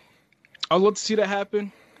love to see that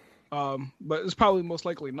happen. But it's probably most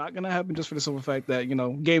likely not going to happen just for the simple fact that, you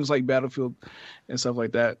know, games like Battlefield and stuff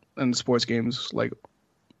like that and the sports games like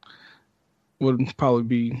would probably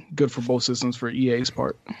be good for both systems for EA's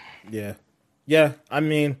part. Yeah. Yeah. I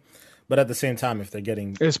mean, but at the same time, if they're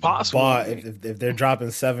getting it's possible, bought, if they're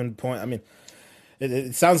dropping 7 point, I mean,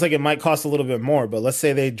 it sounds like it might cost a little bit more, but let's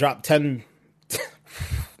say they drop 10.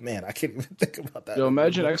 Man, I can't even think about that. Yo,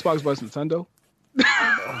 imagine Xbox buys Nintendo.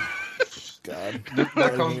 God,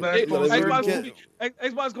 that comes back.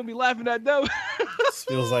 Xbox gonna be laughing at them. This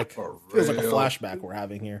feels like a flashback we're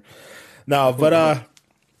having here. No, but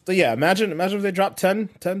yeah, imagine if they dropped 10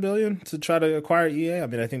 billion to try to acquire EA. I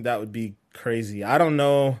mean, I think that would be crazy. I don't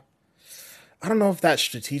know if that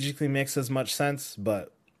strategically makes as much sense,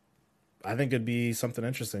 but I think it'd be something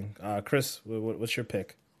interesting. Chris, what's your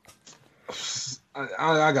pick?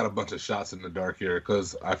 I got a bunch of shots in the dark here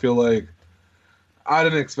because I feel like I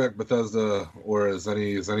didn't expect Bethesda or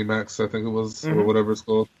ZeniMax, I think it was, or whatever it's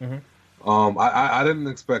called. I didn't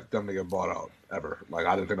expect them to get bought out ever. Like,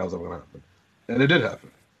 I didn't think that was ever going to happen. And it did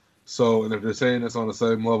happen. So, and if they're saying it's on the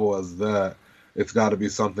same level as that, it's got to be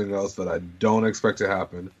something else that I don't expect to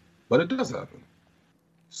happen. But it does happen.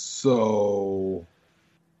 So,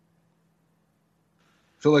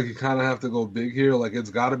 I feel like you kind of have to go big here. Like,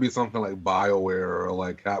 it's got to be something like BioWare or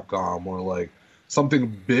like Capcom or like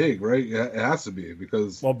something big, right? Yeah, it has to be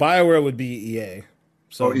because... Well, BioWare would be EA.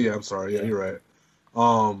 So, yeah, I'm sorry. Yeah, you're right.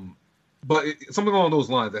 But something along those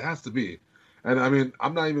lines, it has to be. And, I mean,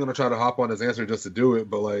 I'm not even going to try to hop on his answer just to do it,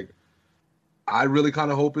 but, like, I really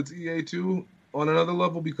kind of hope it's EA too on another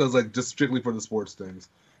level because, like, just strictly for the sports things.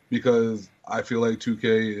 Because I feel like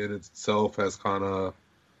 2K in itself has kind of...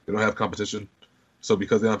 They don't have competition. So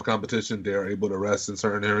because they don't have competition, they're able to rest in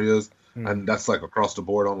certain areas. And that's, like, across the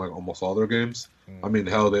board on, like, almost all their games. I mean,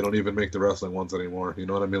 hell, they don't even make the wrestling ones anymore. You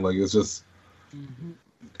know what I mean? Like, it's just...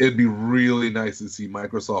 It'd be really nice to see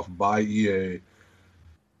Microsoft buy EA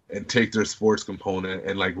and take their sports component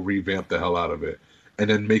and, like, revamp the hell out of it. and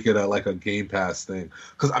then make it like a Game Pass thing.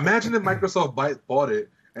 Because imagine if Microsoft bought it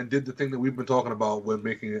and did the thing that we've been talking about when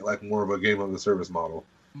making it like more of a game of the service model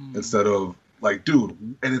instead of like, dude,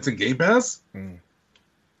 and it's in Game Pass.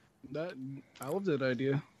 That I love that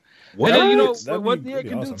idea. What? And then, what EA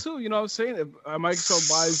can awesome. do too. You know what I'm saying? If Microsoft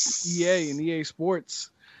buys EA and EA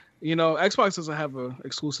Sports, Xbox doesn't have an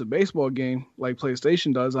exclusive baseball game like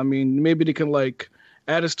PlayStation does. I mean, maybe they can like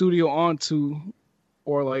add a studio onto,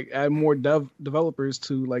 or like add more developers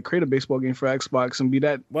to like create a baseball game for Xbox and be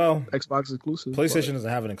that Xbox exclusive. PlayStation doesn't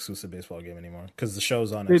have an exclusive baseball game anymore because the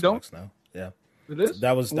show's on They Xbox don't? now. Yeah, It is.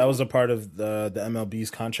 that was a part of the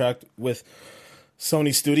MLB's contract with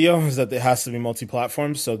Sony Studio, is that it has to be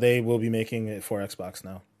multi-platform, so they will be making it for Xbox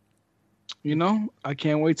now. I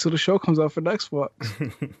can't wait till the show comes out for the Xbox.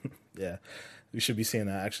 Yeah, we should be seeing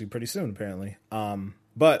that actually pretty soon, apparently.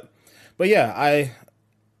 But yeah,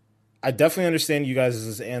 I definitely understand you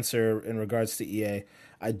guys' answer in regards to EA.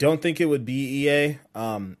 I don't think it would be EA.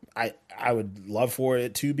 I would love for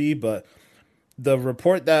it to be, but the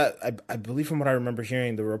report that I believe, from what I remember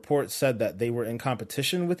hearing, the report said that they were in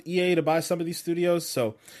competition with EA to buy some of these studios.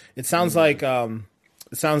 So it sounds like Amazon,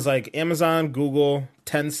 Google,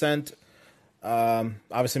 Tencent,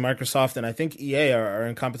 obviously Microsoft, and I think EA are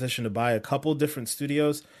in competition to buy a couple different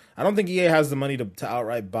studios. I don't think EA has the money to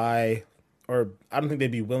outright buy, or I don't think they'd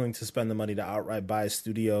be willing to spend the money to outright buy a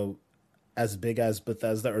studio as big as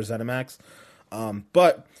Bethesda or ZeniMax.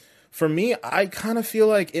 But for me, I kind of feel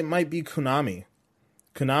like it might be Konami.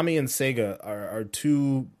 Konami and Sega are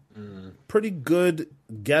two pretty good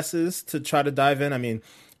guesses to try to dive in. I mean,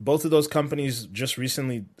 both of those companies just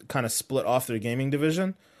recently kind of split off their gaming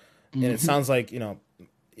division. And it sounds like, a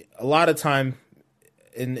lot of time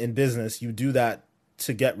in business, you do that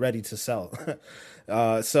to get ready to sell.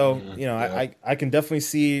 I can definitely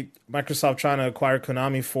see Microsoft trying to acquire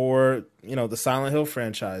Konami for, the Silent Hill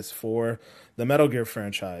franchise, for the Metal Gear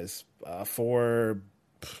franchise, for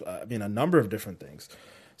a number of different things.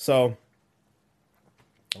 So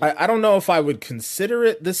I don't know if I would consider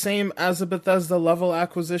it the same as a Bethesda level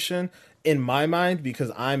acquisition in my mind, because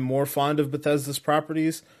I'm more fond of Bethesda's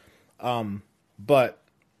properties. But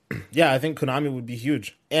yeah, I think Konami would be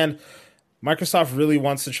huge. And Microsoft really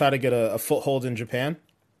wants to try to get a foothold in Japan.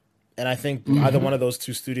 And I think either one of those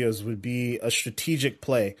two studios would be a strategic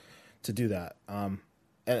play to do that.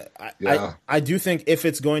 And I do think if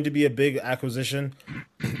it's going to be a big acquisition,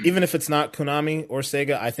 even if it's not Konami or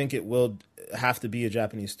Sega, I think it will have to be a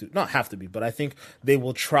Japanese studio. Not have to be, but I think they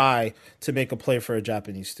will try to make a play for a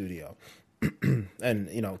Japanese studio. And,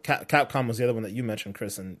 Capcom was the other one that you mentioned,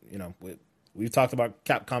 Chris. And, we've talked about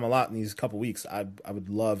Capcom a lot in these couple weeks. I would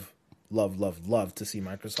love to see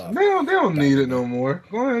Microsoft. They don't need it no more.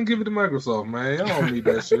 Go ahead and give it to Microsoft, man. Y'all don't need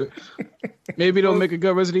that shit. Maybe they'll make a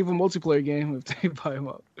good Resident Evil multiplayer game if they buy them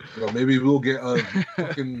up. Well, maybe we'll get a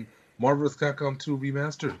fucking Marvelous Capcom 2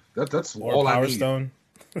 remastered. That's or all Power I need. Stone.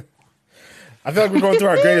 I feel like we're going through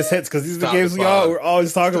our greatest hits because these are the games we're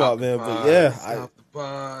always talking about, man. But yeah,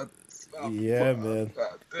 yeah, man.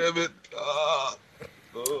 God damn it.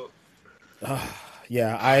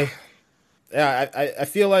 I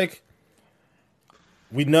feel like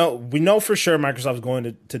we know for sure Microsoft's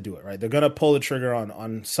going to do it, right? They're going to pull the trigger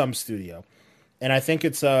on some studio. And I think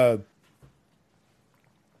it's a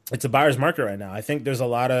buyer's market right now. I think there's a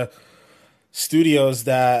lot of studios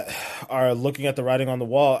that are looking at the writing on the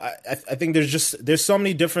wall. I think there's so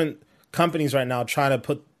many different companies right now trying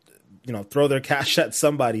to throw their cash at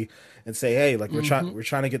somebody and say, hey, like we're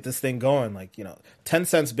trying to get this thing going. Like,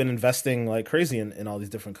 Tencent's been investing like crazy in all these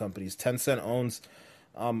different companies. Tencent owns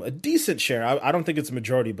a decent share. I don't think it's a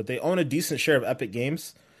majority, but they own a decent share of Epic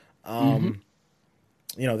Games. They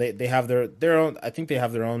have their own. I think they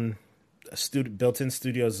have their own built-in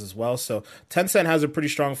studios as well. So Tencent has a pretty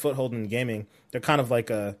strong foothold in gaming. They're kind of like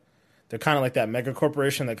that mega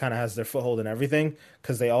corporation that kind of has their foothold in everything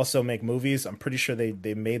because they also make movies. I'm pretty sure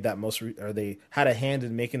they made that they had a hand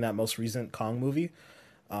in making that most recent Kong movie,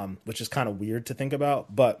 which is kind of weird to think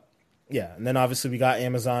about. But yeah, and then obviously we got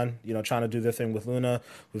Amazon, trying to do their thing with Luna.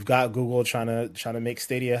 We've got Google trying to make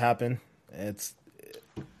Stadia happen. It's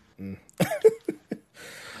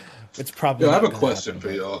probably. I have a question for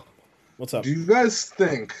y'all. What's up? Do you guys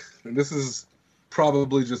think, and this is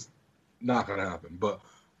probably just not going to happen, but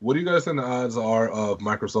what do you guys think the odds are of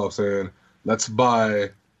Microsoft saying, let's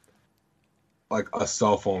buy like a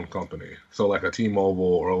cell phone company? So like a T-Mobile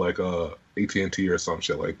or like a AT&T or some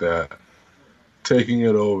shit like that, taking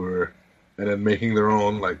it over and then making their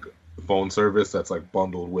own like phone service that's like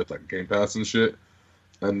bundled with like Game Pass and shit,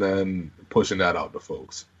 and then pushing that out to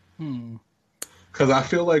folks. Because I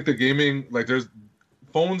feel like the gaming, like there's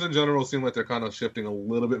phones in general seem like they're kind of shifting a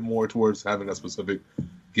little bit more towards having a specific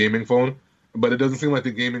gaming phone, but it doesn't seem like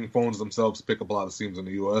the gaming phones themselves pick up a lot of steams in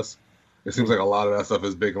the U.S. It seems like a lot of that stuff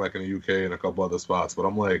is big, like in the UK and a couple other spots. But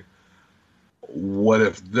I'm like, what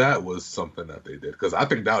if that was something that they did? Because I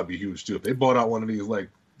think that would be huge too. If they bought out one of these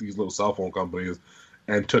little cell phone companies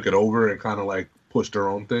and took it over and kind of like pushed their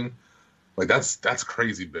own thing, like that's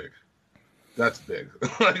crazy big. That's big.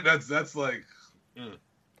 Like that's like.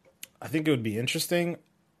 I think it would be interesting.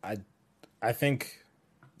 I think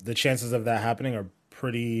the chances of that happening are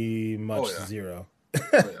pretty much zero.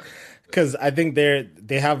 Because I think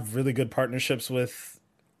they have really good partnerships with,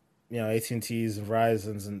 AT&T's and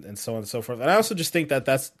Verizon's and so on and so forth. And I also just think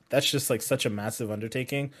that's just like such a massive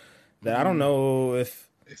undertaking that I don't know if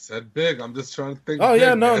they said big. I'm just trying to think. Oh big,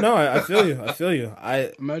 yeah, man. no, I feel you. I feel you.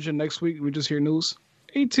 I imagine next week we just hear news.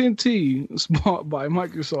 AT&T is bought by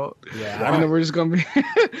Microsoft. Yeah, wow. And then we're just gonna be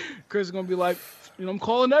Chris is gonna be like, I'm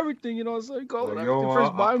calling everything. So calling everything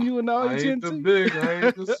first, buying you, and now I AT&T. Ain't the big. I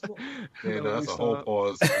ain't the small. Yeah, that's a whole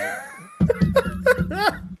pause.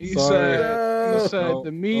 He said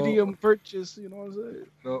the medium purchase. You know what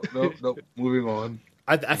I'm saying? No. Moving on.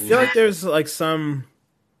 I feel like there's like some.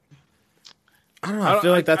 I don't know. I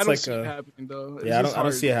feel like that's like see it happening, though. Yeah, I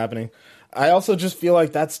don't see it happening. I also just feel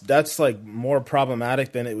like that's like more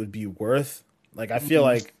problematic than it would be worth. Like I feel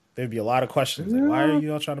like there'd be a lot of questions. Like, why are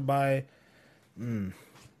you all trying to buy?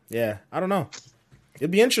 Yeah, I don't know.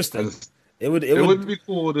 It'd be interesting. It would be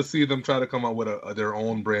cool to see them try to come out with their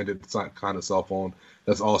own branded kind of cell phone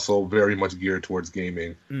that's also very much geared towards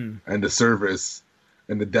gaming and the service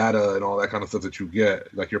and the data and all that kind of stuff that you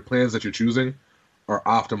get. Like your plans that you're choosing are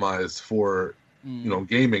optimized for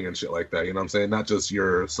gaming and shit like that. You know what I'm saying? Not just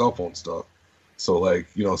your cell phone stuff. So like,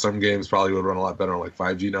 some games probably would run a lot better on like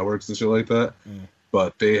 5G networks and shit like that.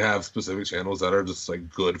 But they have specific channels that are just like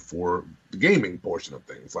good for the gaming portion of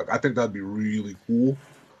things. Like I think that'd be really cool.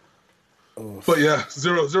 Oof. But yeah,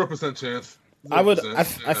 0% chance.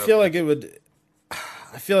 0%. I feel like it would.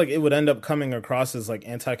 I feel like it would end up coming across as like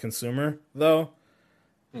anti-consumer though,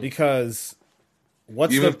 because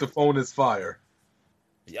if the phone is fire.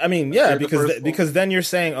 I mean, yeah, because then you're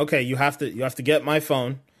saying, okay, you have to get my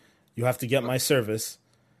phone, you have to get my service.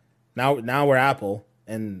 Now we're Apple,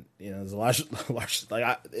 and there's a large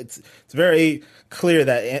like it's very clear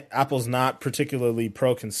that Apple's not particularly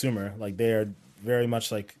pro-consumer. Like they are very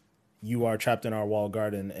much like you are trapped in our walled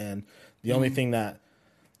garden, and the only thing that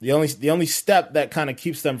the only step that kind of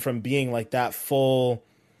keeps them from being like that full.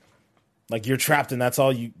 Like you're trapped, and that's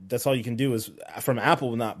all you can do is from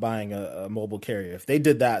Apple not buying a mobile carrier. If they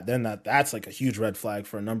did that, then that's like a huge red flag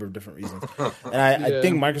for a number of different reasons. And I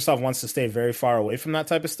think Microsoft wants to stay very far away from that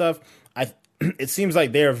type of stuff. It seems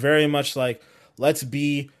like they are very much like, let's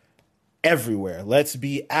be everywhere. Let's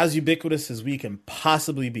be as ubiquitous as we can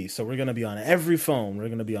possibly be. So we're going to be on every phone. We're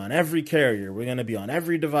going to be on every carrier. We're going to be on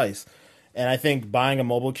every device. And I think buying a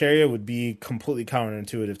mobile carrier would be completely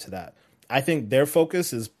counterintuitive to that. I think their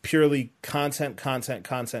focus is purely content. They're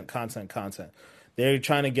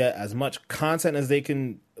trying to get as much content as they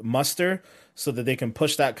can muster so that they can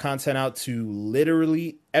push that content out to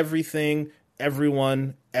literally everything,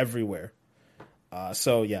 everyone, everywhere.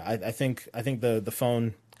 So yeah, I think the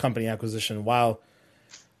phone company acquisition, while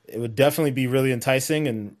it would definitely be really enticing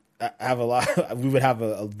and we would have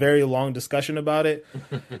a very long discussion about it.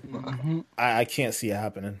 I can't see it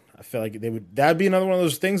happening. I feel like that'd be another one of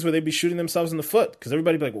those things where they'd be shooting themselves in the foot because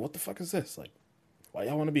everybody'd be like, well, what the fuck is this? Like, why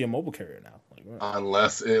y'all want to be a mobile carrier now? Like,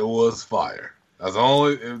 unless it was fire. That's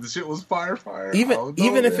only if the shit was fire.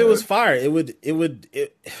 Even if it was fire, it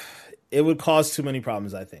would cause too many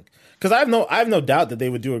problems, I think. Because I have no doubt that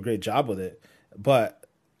they would do a great job with it, but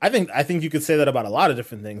I think you could say that about a lot of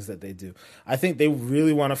different things that they do. I think they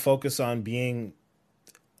really want to focus on being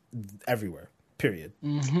everywhere. Period.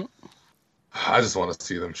 Mm-hmm. I just want to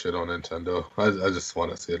see them shit on Nintendo. I just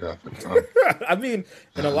want to see it happen. I mean,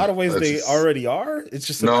 in a lot of ways, they already are. It's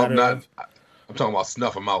just I'm talking about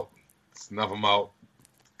snuff them out. Snuff them out.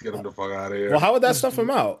 Get them the fuck out of here. Well, how would that snuff them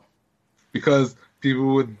out? Because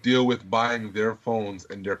people would deal with buying their phones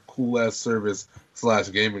and their cool ass service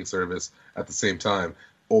 / gaming service at the same time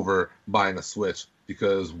over buying a Switch.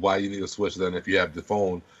 Because why you need a Switch then if you have the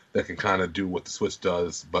phone that can kind of do what the Switch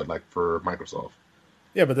does, but like for Microsoft.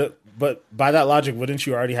 Yeah, but by that logic, wouldn't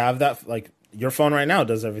you already have that? Like your phone right now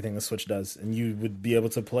does everything the Switch does, and you would be able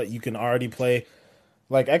to play. You can already play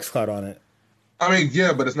like xCloud on it. I mean,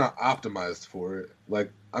 yeah, but it's not optimized for it.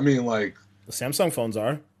 Like, I mean, like the Samsung phones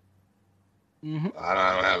are. Mm-hmm.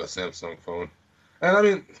 I don't have a Samsung phone, and I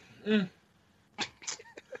mean,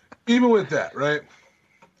 even with that, right?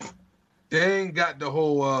 They ain't got the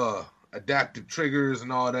whole adaptive triggers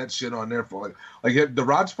and all that shit on their phone. Like the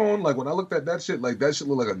ROG phone, like when I looked at that shit looked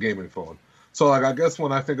like a gaming phone. So like I guess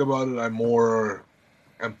when I think about it,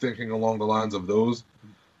 I'm thinking along the lines of those.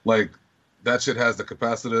 Like that shit has the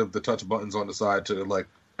capacitive, the touch buttons on the side to like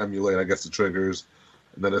emulate, I guess, the triggers.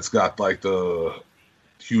 And then it's got like the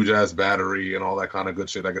huge ass battery and all that kind of good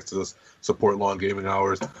shit, I guess, to support long gaming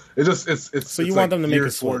hours. It's so you want them to make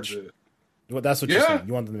a switch. Well, that's what you're saying.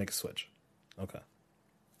 You want them to make a switch. Okay.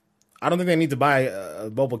 I don't think they need to buy a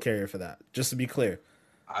mobile carrier for that, just to be clear.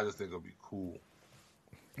 I just think it'll be cool.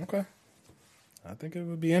 Okay. I think it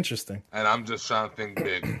would be interesting. And I'm just trying to think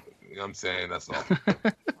big. You know what I'm saying? That's all.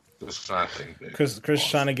 Just trying to think big. Chris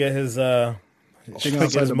trying to get his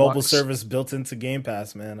mobile service built into Game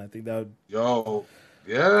Pass, man. I think that would... Yo,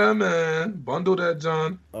 yeah, man. Bundle that,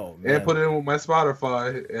 John. Oh, man. And put it in with my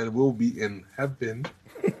Spotify, and we'll be in heaven.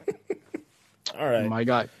 All right. Oh, my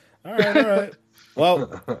God. All right.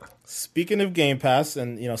 Well, speaking of Game Pass,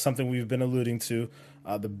 and something we've been alluding to,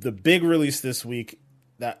 the big release this week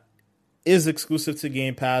that is exclusive to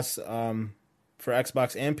Game Pass for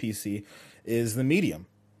Xbox and PC is the Medium.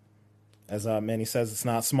 As Manny says, it's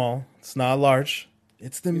not small, it's not large,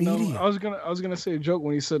 it's the Medium. I was gonna say a joke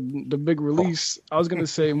when he said the big release. I was gonna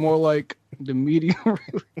say more like the Medium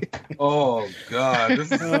release. Oh God!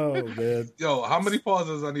 Oh man! Yo, how many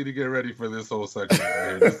pauses I need to get ready for this whole section?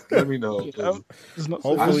 Right? Just let me know.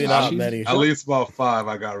 Hopefully not many. At least about 5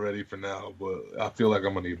 I got ready for now, but I feel like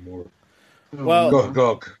I'm gonna need more. Well,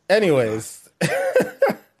 go. Anyways,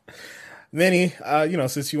 Manny,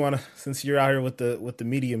 since you're out here with the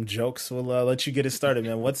Medium jokes, we'll let you get it started,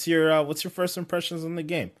 man. What's your first impressions on the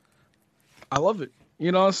game? I love it.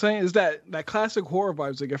 You know what I'm saying? It's that classic horror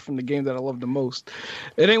vibes I get from the game that I love the most.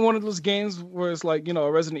 It ain't one of those games where it's like,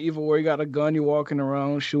 a Resident Evil where you got a gun, you're walking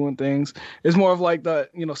around shooting things. It's more of like the,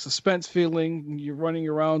 suspense feeling. You're running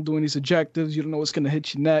around doing these objectives. You don't know what's going to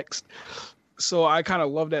hit you next. So I kind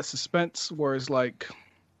of love that suspense where it's like,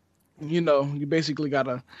 you basically got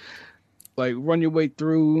to like run your way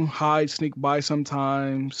through, hide, sneak by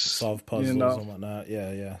sometimes. Solve puzzles and whatnot.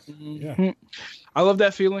 Yeah. Mm-hmm. Yeah. I love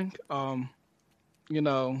that feeling.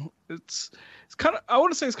 It's kind of, I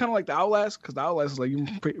want to say it's kind of like the Outlast, because the Outlast is like you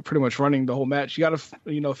pretty much running the whole match. You got to,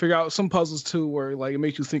 figure out some puzzles too, where like it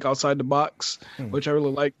makes you think outside the box, which I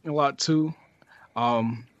really like a lot too.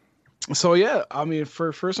 So yeah, I mean,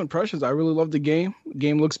 for first impressions, I really love the game. The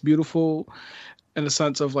game looks beautiful in the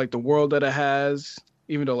sense of like the world that it has,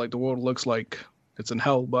 even though like the world looks like it's in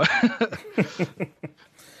hell, but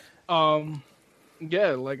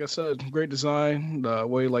yeah, like I said, great design. The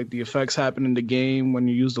way like the effects happen in the game when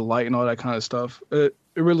you use the light and all that kind of stuff. It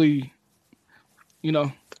really,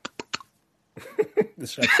 The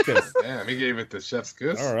chef's kiss. Damn, he gave it the chef's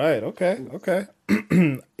kiss. All right, okay.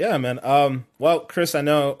 Yeah, man. Well, Chris, I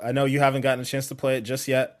know you haven't gotten a chance to play it just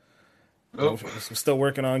yet. Nope. I'm still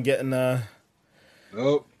working on getting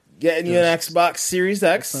Nope. Getting you an Xbox Series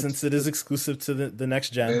X since it is exclusive to the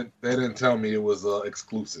next gen. They didn't tell me it was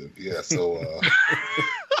exclusive. Yeah, so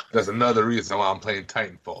that's another reason why I'm playing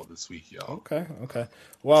Titanfall this week, y'all. Okay.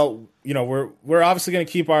 Well, we're obviously going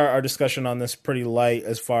to keep our discussion on this pretty light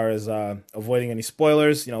as far as avoiding any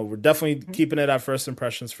spoilers. We're definitely keeping it at first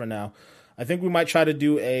impressions for now. I think we might try to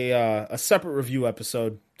do a separate review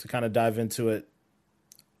episode to kind of dive into it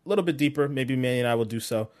a little bit deeper. Maybe Manny and I will do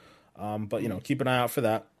so. But keep an eye out for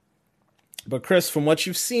that. But Chris, from what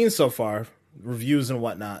you've seen so far, reviews and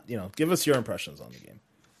whatnot, give us your impressions on the game.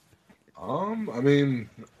 I mean,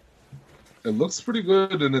 it looks pretty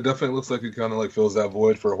good, and it definitely looks like it kind of like fills that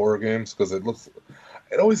void for horror games, because it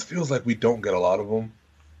always feels like we don't get a lot of them.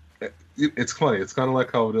 It's funny. It's kind of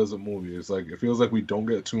like how it is a movie. It's like it feels like we don't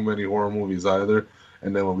get too many horror movies either,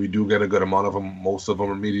 and then when we do get a good amount of them, most of them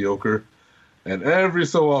are mediocre. And every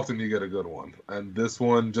so often you get a good one. And this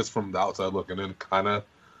one, just from the outside looking in, kind of,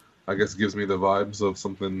 I guess, gives me the vibes of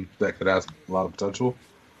something that could have a lot of potential.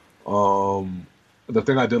 The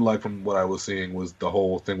thing I did like from what I was seeing was the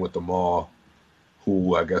whole thing with the Maw,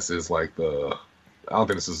 who I guess is like I don't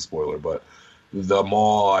think this is a spoiler, but the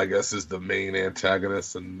Maw, I guess, is the main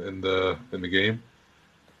antagonist in the game.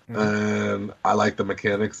 Mm-hmm. And I like the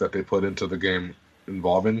mechanics that they put into the game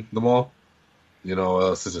involving the Maw.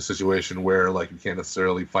 Such a situation where like you can't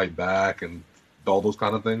necessarily fight back and all those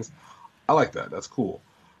kind of things. I like that. That's cool.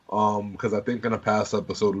 Because I think in a past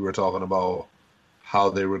episode we were talking about how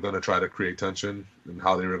they were going to try to create tension and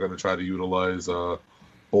how they were going to try to utilize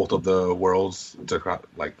both of the worlds to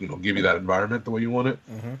give you that environment the way you want it.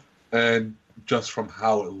 Mm-hmm. And just from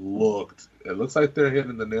how it looks like they're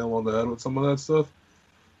hitting the nail on the head with some of that stuff.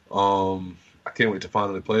 I can't wait to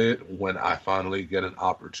finally play it when I finally get an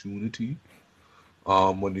opportunity.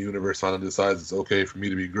 when the universe finally decides it's okay for me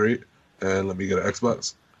to be great and let me get an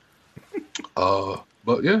Xbox.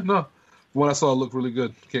 But yeah, no. What I saw looked really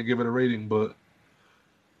good. Can't give it a rating, but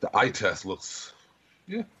the eye test looks,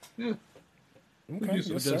 yeah. Okay,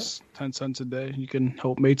 So just 10 cents a day. You can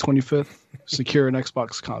help May 25th secure an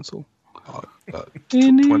Xbox console.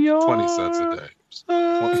 20 cents a day.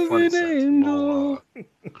 20 cents.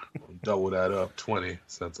 We'll, double that up. 20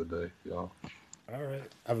 cents a day, y'all. All right.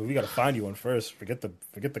 I mean, we got to find you one first. Forget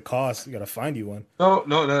the cost. We got to find you one. No.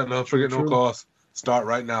 Forget no cost. Start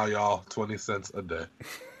right now, y'all. 20 cents a day.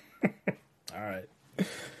 All right.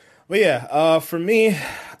 But yeah, for me,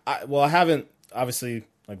 I haven't, obviously,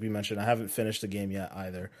 like we mentioned, I haven't finished the game yet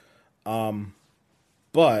either.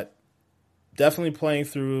 But definitely playing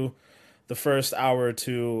through the first hour or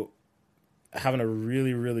two, having a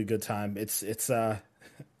really, really good time. It's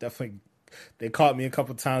definitely, they caught me a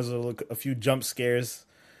couple times with a few jump scares.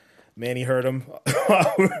 Manny heard them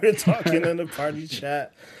while we were talking in the party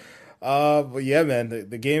chat. But yeah, man,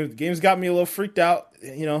 the game's got me a little freaked out,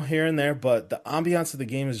 here and there, but the ambiance of the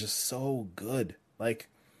game is just so good. Like,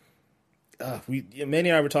 Manny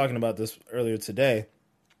and I were talking about this earlier today.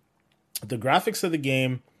 The graphics of the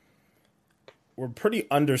game were pretty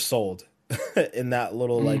undersold in that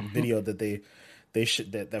little video that they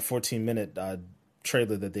that 14-minute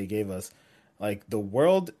trailer that they gave us. Like, the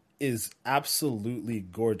world is absolutely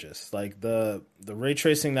gorgeous. Like the ray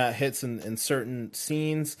tracing that hits in certain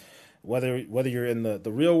scenes, whether you're in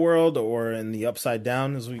the real world or in the upside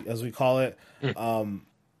down as we call it.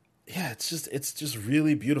 It's just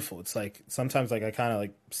really beautiful. It's like sometimes like I kind of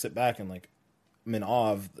like sit back and like I'm in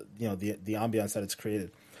awe of the ambiance that it's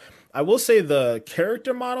created. I will say the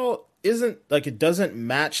character model doesn't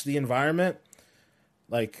match the environment.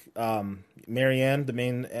 Like Marianne, the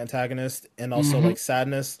main antagonist, and also like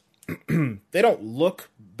Sadness, they don't look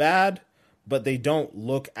bad, but they don't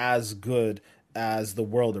look as good as the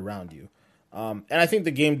world around you. And I think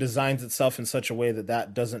the game designs itself in such a way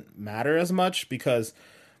that doesn't matter as much, because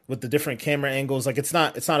with the different camera angles, like it's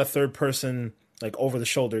not a third person like over the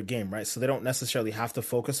shoulder game, right? So they don't necessarily have to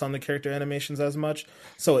focus on the character animations as much.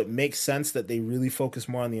 So it makes sense that they really focus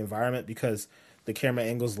more on the environment, because the camera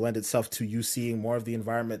angles lend itself to you seeing more of the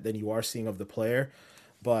environment than you are seeing of the player.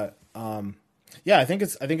 But I think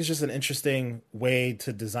it's just an interesting way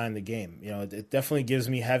to design the game. It definitely gives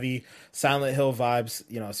me heavy Silent Hill vibes,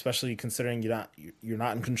 especially considering you're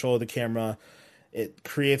not in control of the camera. It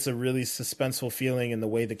creates a really suspenseful feeling in the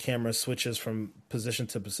way the camera switches from position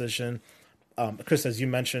to position. Chris, as you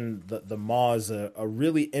mentioned, the Maw is a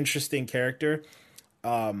really interesting character.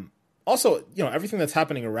 Also, everything that's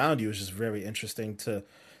happening around you is just very interesting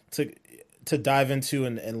to dive into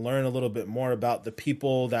and learn a little bit more about the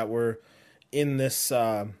people that were in this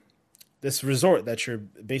this resort that you're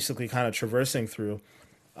basically kind of traversing through.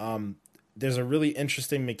 There's a really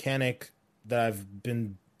interesting mechanic that I've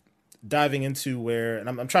been diving into where, and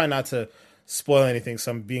I'm trying not to spoil anything,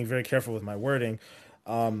 so I'm being very careful with my wording.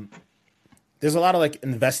 There's a lot of like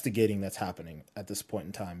investigating that's happening at this point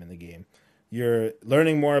in time in the game. You're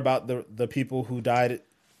learning more about the people who died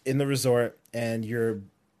in the resort, and you're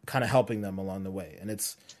kind of helping them along the way. And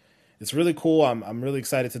it's really cool. I'm really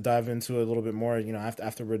excited to dive into it a little bit more,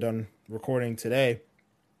 after we're done recording today.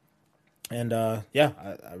 And I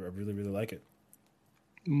really, really like it.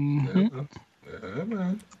 Mm-hmm. Yeah,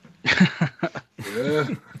 man. Yeah,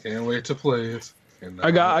 can't wait to play it.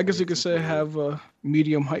 I guess you could say I have a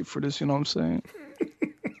medium height for this. You know what I'm saying?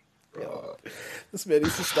 This man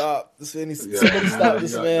needs to stop. Somebody stop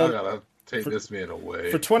this man. I gotta take this man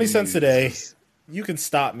away. For 20 cents a day, you can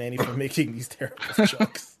stop Manny from making these terrible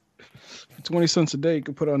jokes. For 20 cents a day, you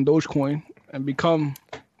can put on Dogecoin and become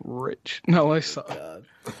rich. No, I saw.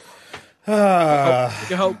 You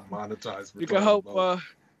can help monetize. You can help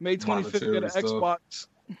May 25th get an Xbox.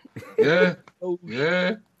 Yeah.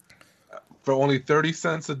 Yeah. For only 30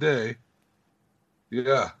 cents a day.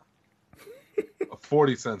 Yeah.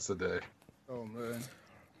 40 cents a day. Oh, man.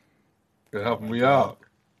 You're helping me out.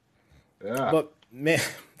 Yeah. But, man,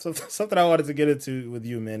 so something I wanted to get into with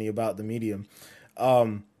you, Manny, about the medium.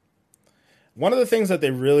 One of the things that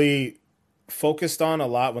they really focused on a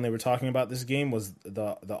lot when they were talking about this game was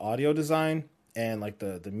the audio design and like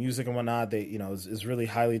the music and whatnot. They, is really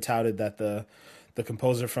highly touted that the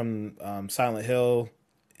composer from Silent Hill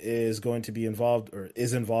is going to be involved or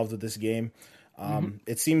is involved with this game.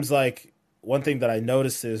 It seems like one thing that I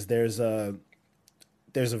noticed is there's a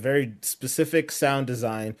very specific sound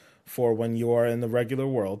design for when you are in the regular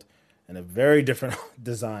world, and a very different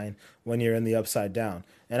design when you're in the Upside Down.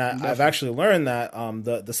 And I've actually learned that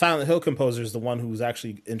the Silent Hill composer is the one who's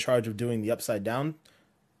actually in charge of doing the Upside Down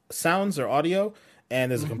sounds or audio, and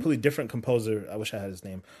there's a completely different composer. I wish I had his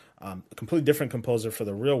name. A completely different composer for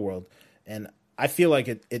the real world, and I feel like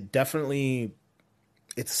it definitely,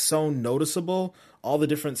 it's so noticeable. All the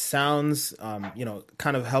different sounds,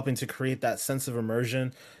 kind of helping to create that sense of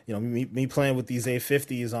immersion. Me playing with these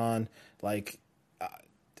A50s on, like,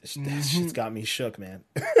 that shit's got me shook, man.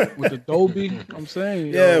 With the Dolby, I'm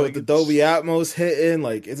saying. Yeah, with the Dolby Atmos hitting,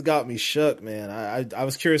 like, it's got me shook, man. I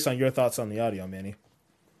was curious on your thoughts on the audio, Manny.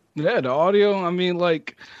 Yeah, the audio, I mean,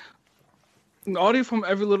 like, the audio from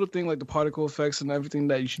every little thing, like the particle effects and everything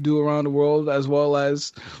that you should do around the world, as well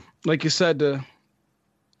as, like you said, the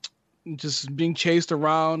just being chased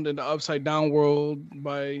around in the upside down world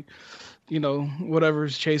by,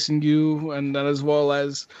 whatever's chasing you, and then as well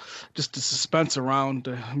as just the suspense around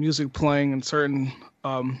the music playing in certain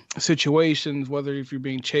situations, whether if you're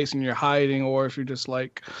being chased and you're hiding, or if you're just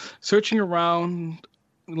like searching around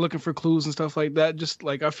looking for clues and stuff like that. Just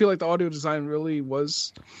like, I feel like the audio design really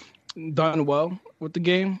was done well with the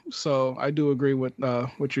game. So I do agree with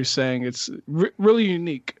what you're saying. It's really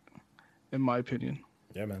unique, in my opinion.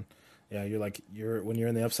 Yeah, man. Yeah, when you're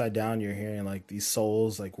in the upside down, you're hearing like these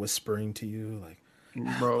souls like whispering to you, like,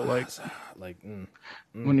 bro, like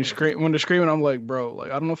when they're screaming, I'm like, bro,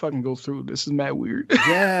 like, I don't know if I can go through. This is mad weird.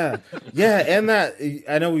 yeah, and that,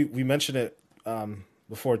 I know we mentioned it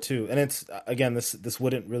before too, and it's, again, this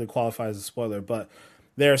wouldn't really qualify as a spoiler, but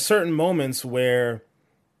there are certain moments where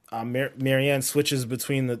Marianne switches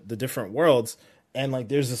between the different worlds, and like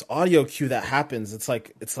there's this audio cue that happens. It's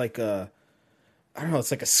like a, I don't know,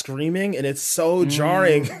 it's like a screaming, and it's so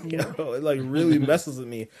jarring, it like really messes with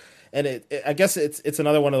me. And I guess it's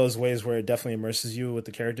another one of those ways where it definitely immerses you with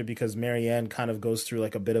the character, because Marianne kind of goes through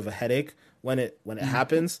like a bit of a headache when it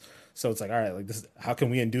happens. So it's like, all right, like, this, how can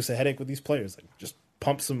we induce a headache with these players? Like, just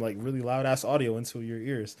pump some like really loud ass audio into your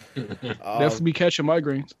ears. Definitely be catching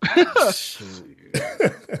migraines.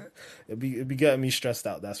 it'd be getting me stressed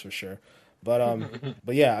out, that's for sure. But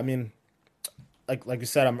yeah, I mean, like you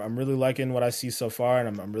said, I'm really liking what I see so far,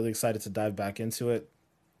 and I'm really excited to dive back into it.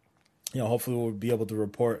 Hopefully we'll be able to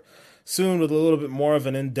report soon with a little bit more of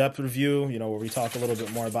an in-depth review, where we talk a little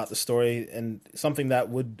bit more about the story, and something that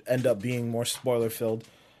would end up being more spoiler-filled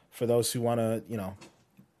for those who want to,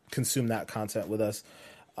 consume that content with us.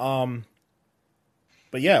 But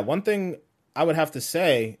yeah, one thing I would have to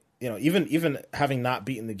say, even having not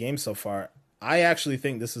beaten the game so far, I actually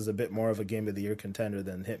think this is a bit more of a Game of the Year contender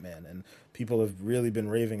than Hitman, and people have really been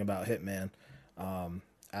raving about Hitman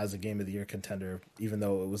as a Game of the Year contender, even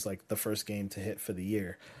though it was like the first game to hit for the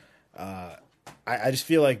year. I just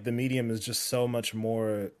feel like the medium is just so much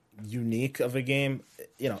more unique of a game.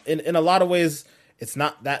 In a lot of ways, it's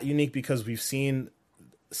not that unique because we've seen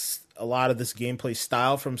a lot of this gameplay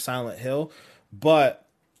style from Silent Hill, but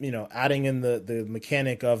adding in the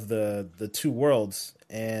mechanic of the two worlds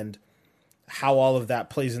and how all of that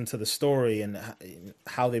plays into the story and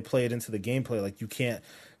how they play it into the gameplay. Like, you can't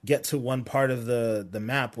get to one part of the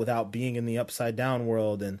map without being in the upside down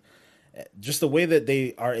world, and just the way that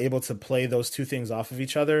they are able to play those two things off of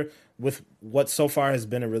each other with what so far has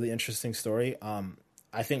been a really interesting story.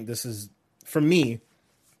 I think this is, for me,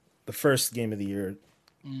 the first Game of the Year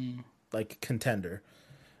like contender.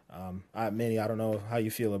 Manny, I don't know how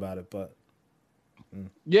you feel about it, but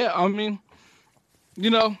yeah, I mean,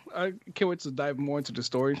 I can't wait to dive more into the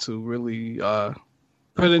story to really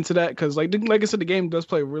put into that, because like I said, the game does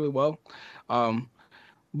play really well,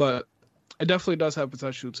 but it definitely does have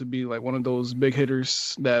potential to be like one of those big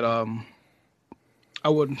hitters that I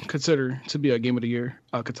would consider to be a Game of the Year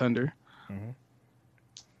contender. Mm-hmm.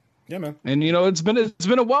 Yeah, man. And it's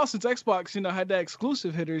been a while since Xbox had that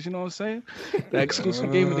exclusive hitters. You know what I'm saying? That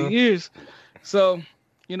exclusive Game of the Years. So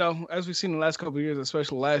as we've seen in the last couple of years,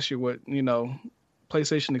 especially last year, with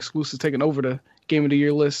PlayStation exclusives taking over the Game of the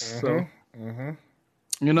Year list. Mm-hmm.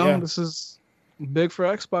 So this is big for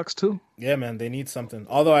Xbox too. Yeah, man, they need something.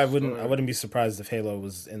 Although I wouldn't be surprised if Halo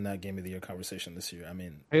was in that Game of the Year conversation this year. I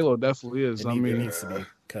mean, Halo definitely is. It needs to be,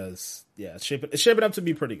 because it's shaping up to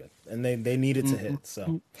be pretty good, and they need it to hit.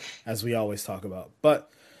 So, as we always talk about, but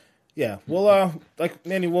yeah, we'll like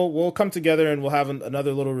Manny, we'll come together and we'll have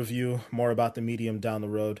another little review more about the medium down the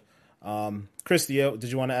road. Chris, did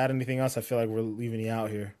you want to add anything else? I feel like we're leaving you out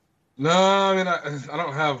here. No, I mean, I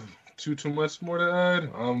don't have too much more to add.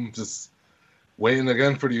 I'm just waiting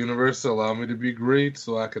again for the universe to allow me to be great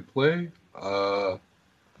so I could play.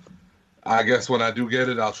 I guess when I do get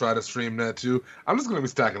it, I'll try to stream that too. I'm just gonna be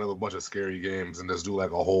stacking up a bunch of scary games and just do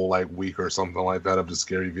like a whole like week or something like that of just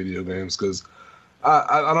scary video games, because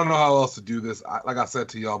I don't know how else to do this. Like I said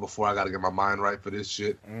to y'all before, I got to get my mind right for this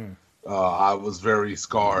shit. I was very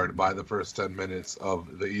scarred by the first 10 minutes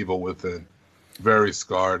of The Evil Within. very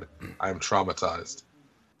scarred. I am traumatized.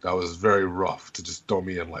 That was very rough to just throw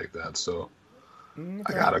me in like that. So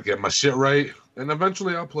I gotta get my shit right, and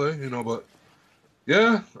eventually I'll play. But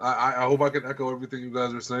yeah, I hope I can echo everything you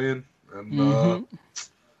guys are saying, and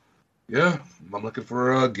yeah, I'm looking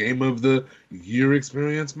for a game of the year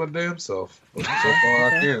experience my damn self. So far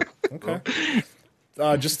I can't. Okay.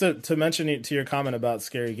 Just to mention it to your comment about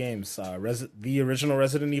scary games, the original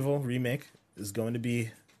Resident Evil remake is going to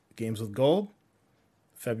be Games with Gold,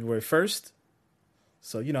 February 1st.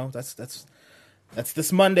 So that's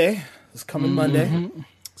this Monday, this coming Monday.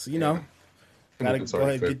 So gotta go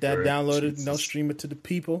ahead and get that downloaded. Stream it to the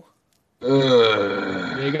people.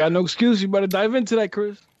 You got no excuse. You better dive into that,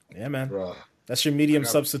 Chris. Yeah, man. Bruh. That's your medium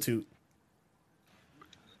substitute.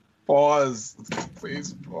 Pause.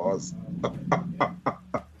 Please pause.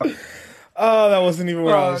 Oh, that wasn't even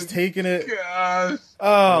where I was taking it. Gosh.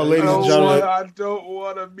 Oh, ladies and gentlemen. I don't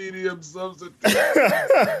want a medium substitute.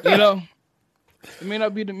 It may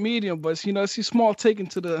not be the medium, but it's a small take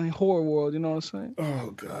into the horror world. You know what I'm saying?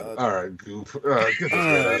 Oh, God. All right, Goop. All right, get this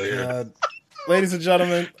man out of here. God. Ladies and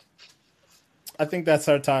gentlemen, I think that's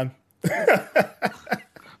our time.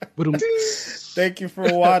 Thank you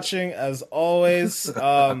for watching, as always.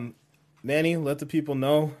 Manny, let the people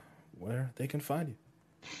know where they can find you.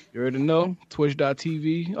 You already know,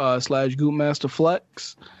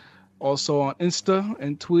 twitch.tv/GoopMasterFlex. Also on Insta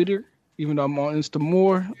and Twitter, even though I'm on Insta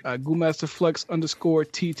more,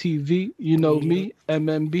 GoopMasterFlex_TTV. You know me,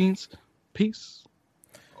 MM Beans. Peace.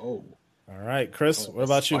 Oh. All right, Chris, what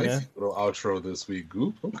about you, man? Little outro this week,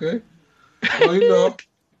 Goop. Okay. Well,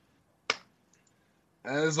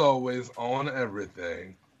 as always, on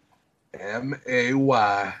everything,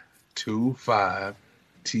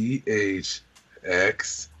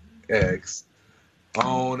 MAY25THXX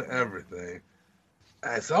on everything.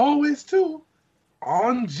 As always, too,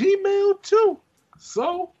 on Gmail, too.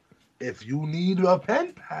 So, if you need a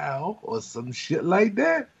pen pal or some shit like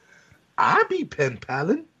that, I be pen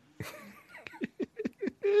palling.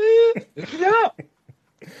 Yeah.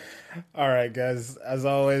 All right, guys. As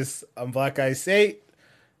always, I'm Black Ice 8.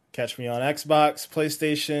 Catch me on Xbox,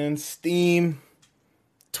 PlayStation, Steam,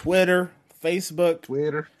 Twitter, Facebook,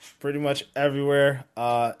 pretty much everywhere,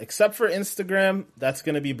 except for Instagram. That's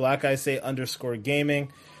going to be Black Ice 8 _gaming.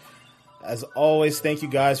 As always, thank you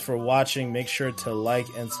guys for watching. Make sure to like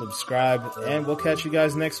and subscribe, and we'll catch you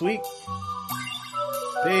guys next week.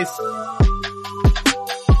 Peace.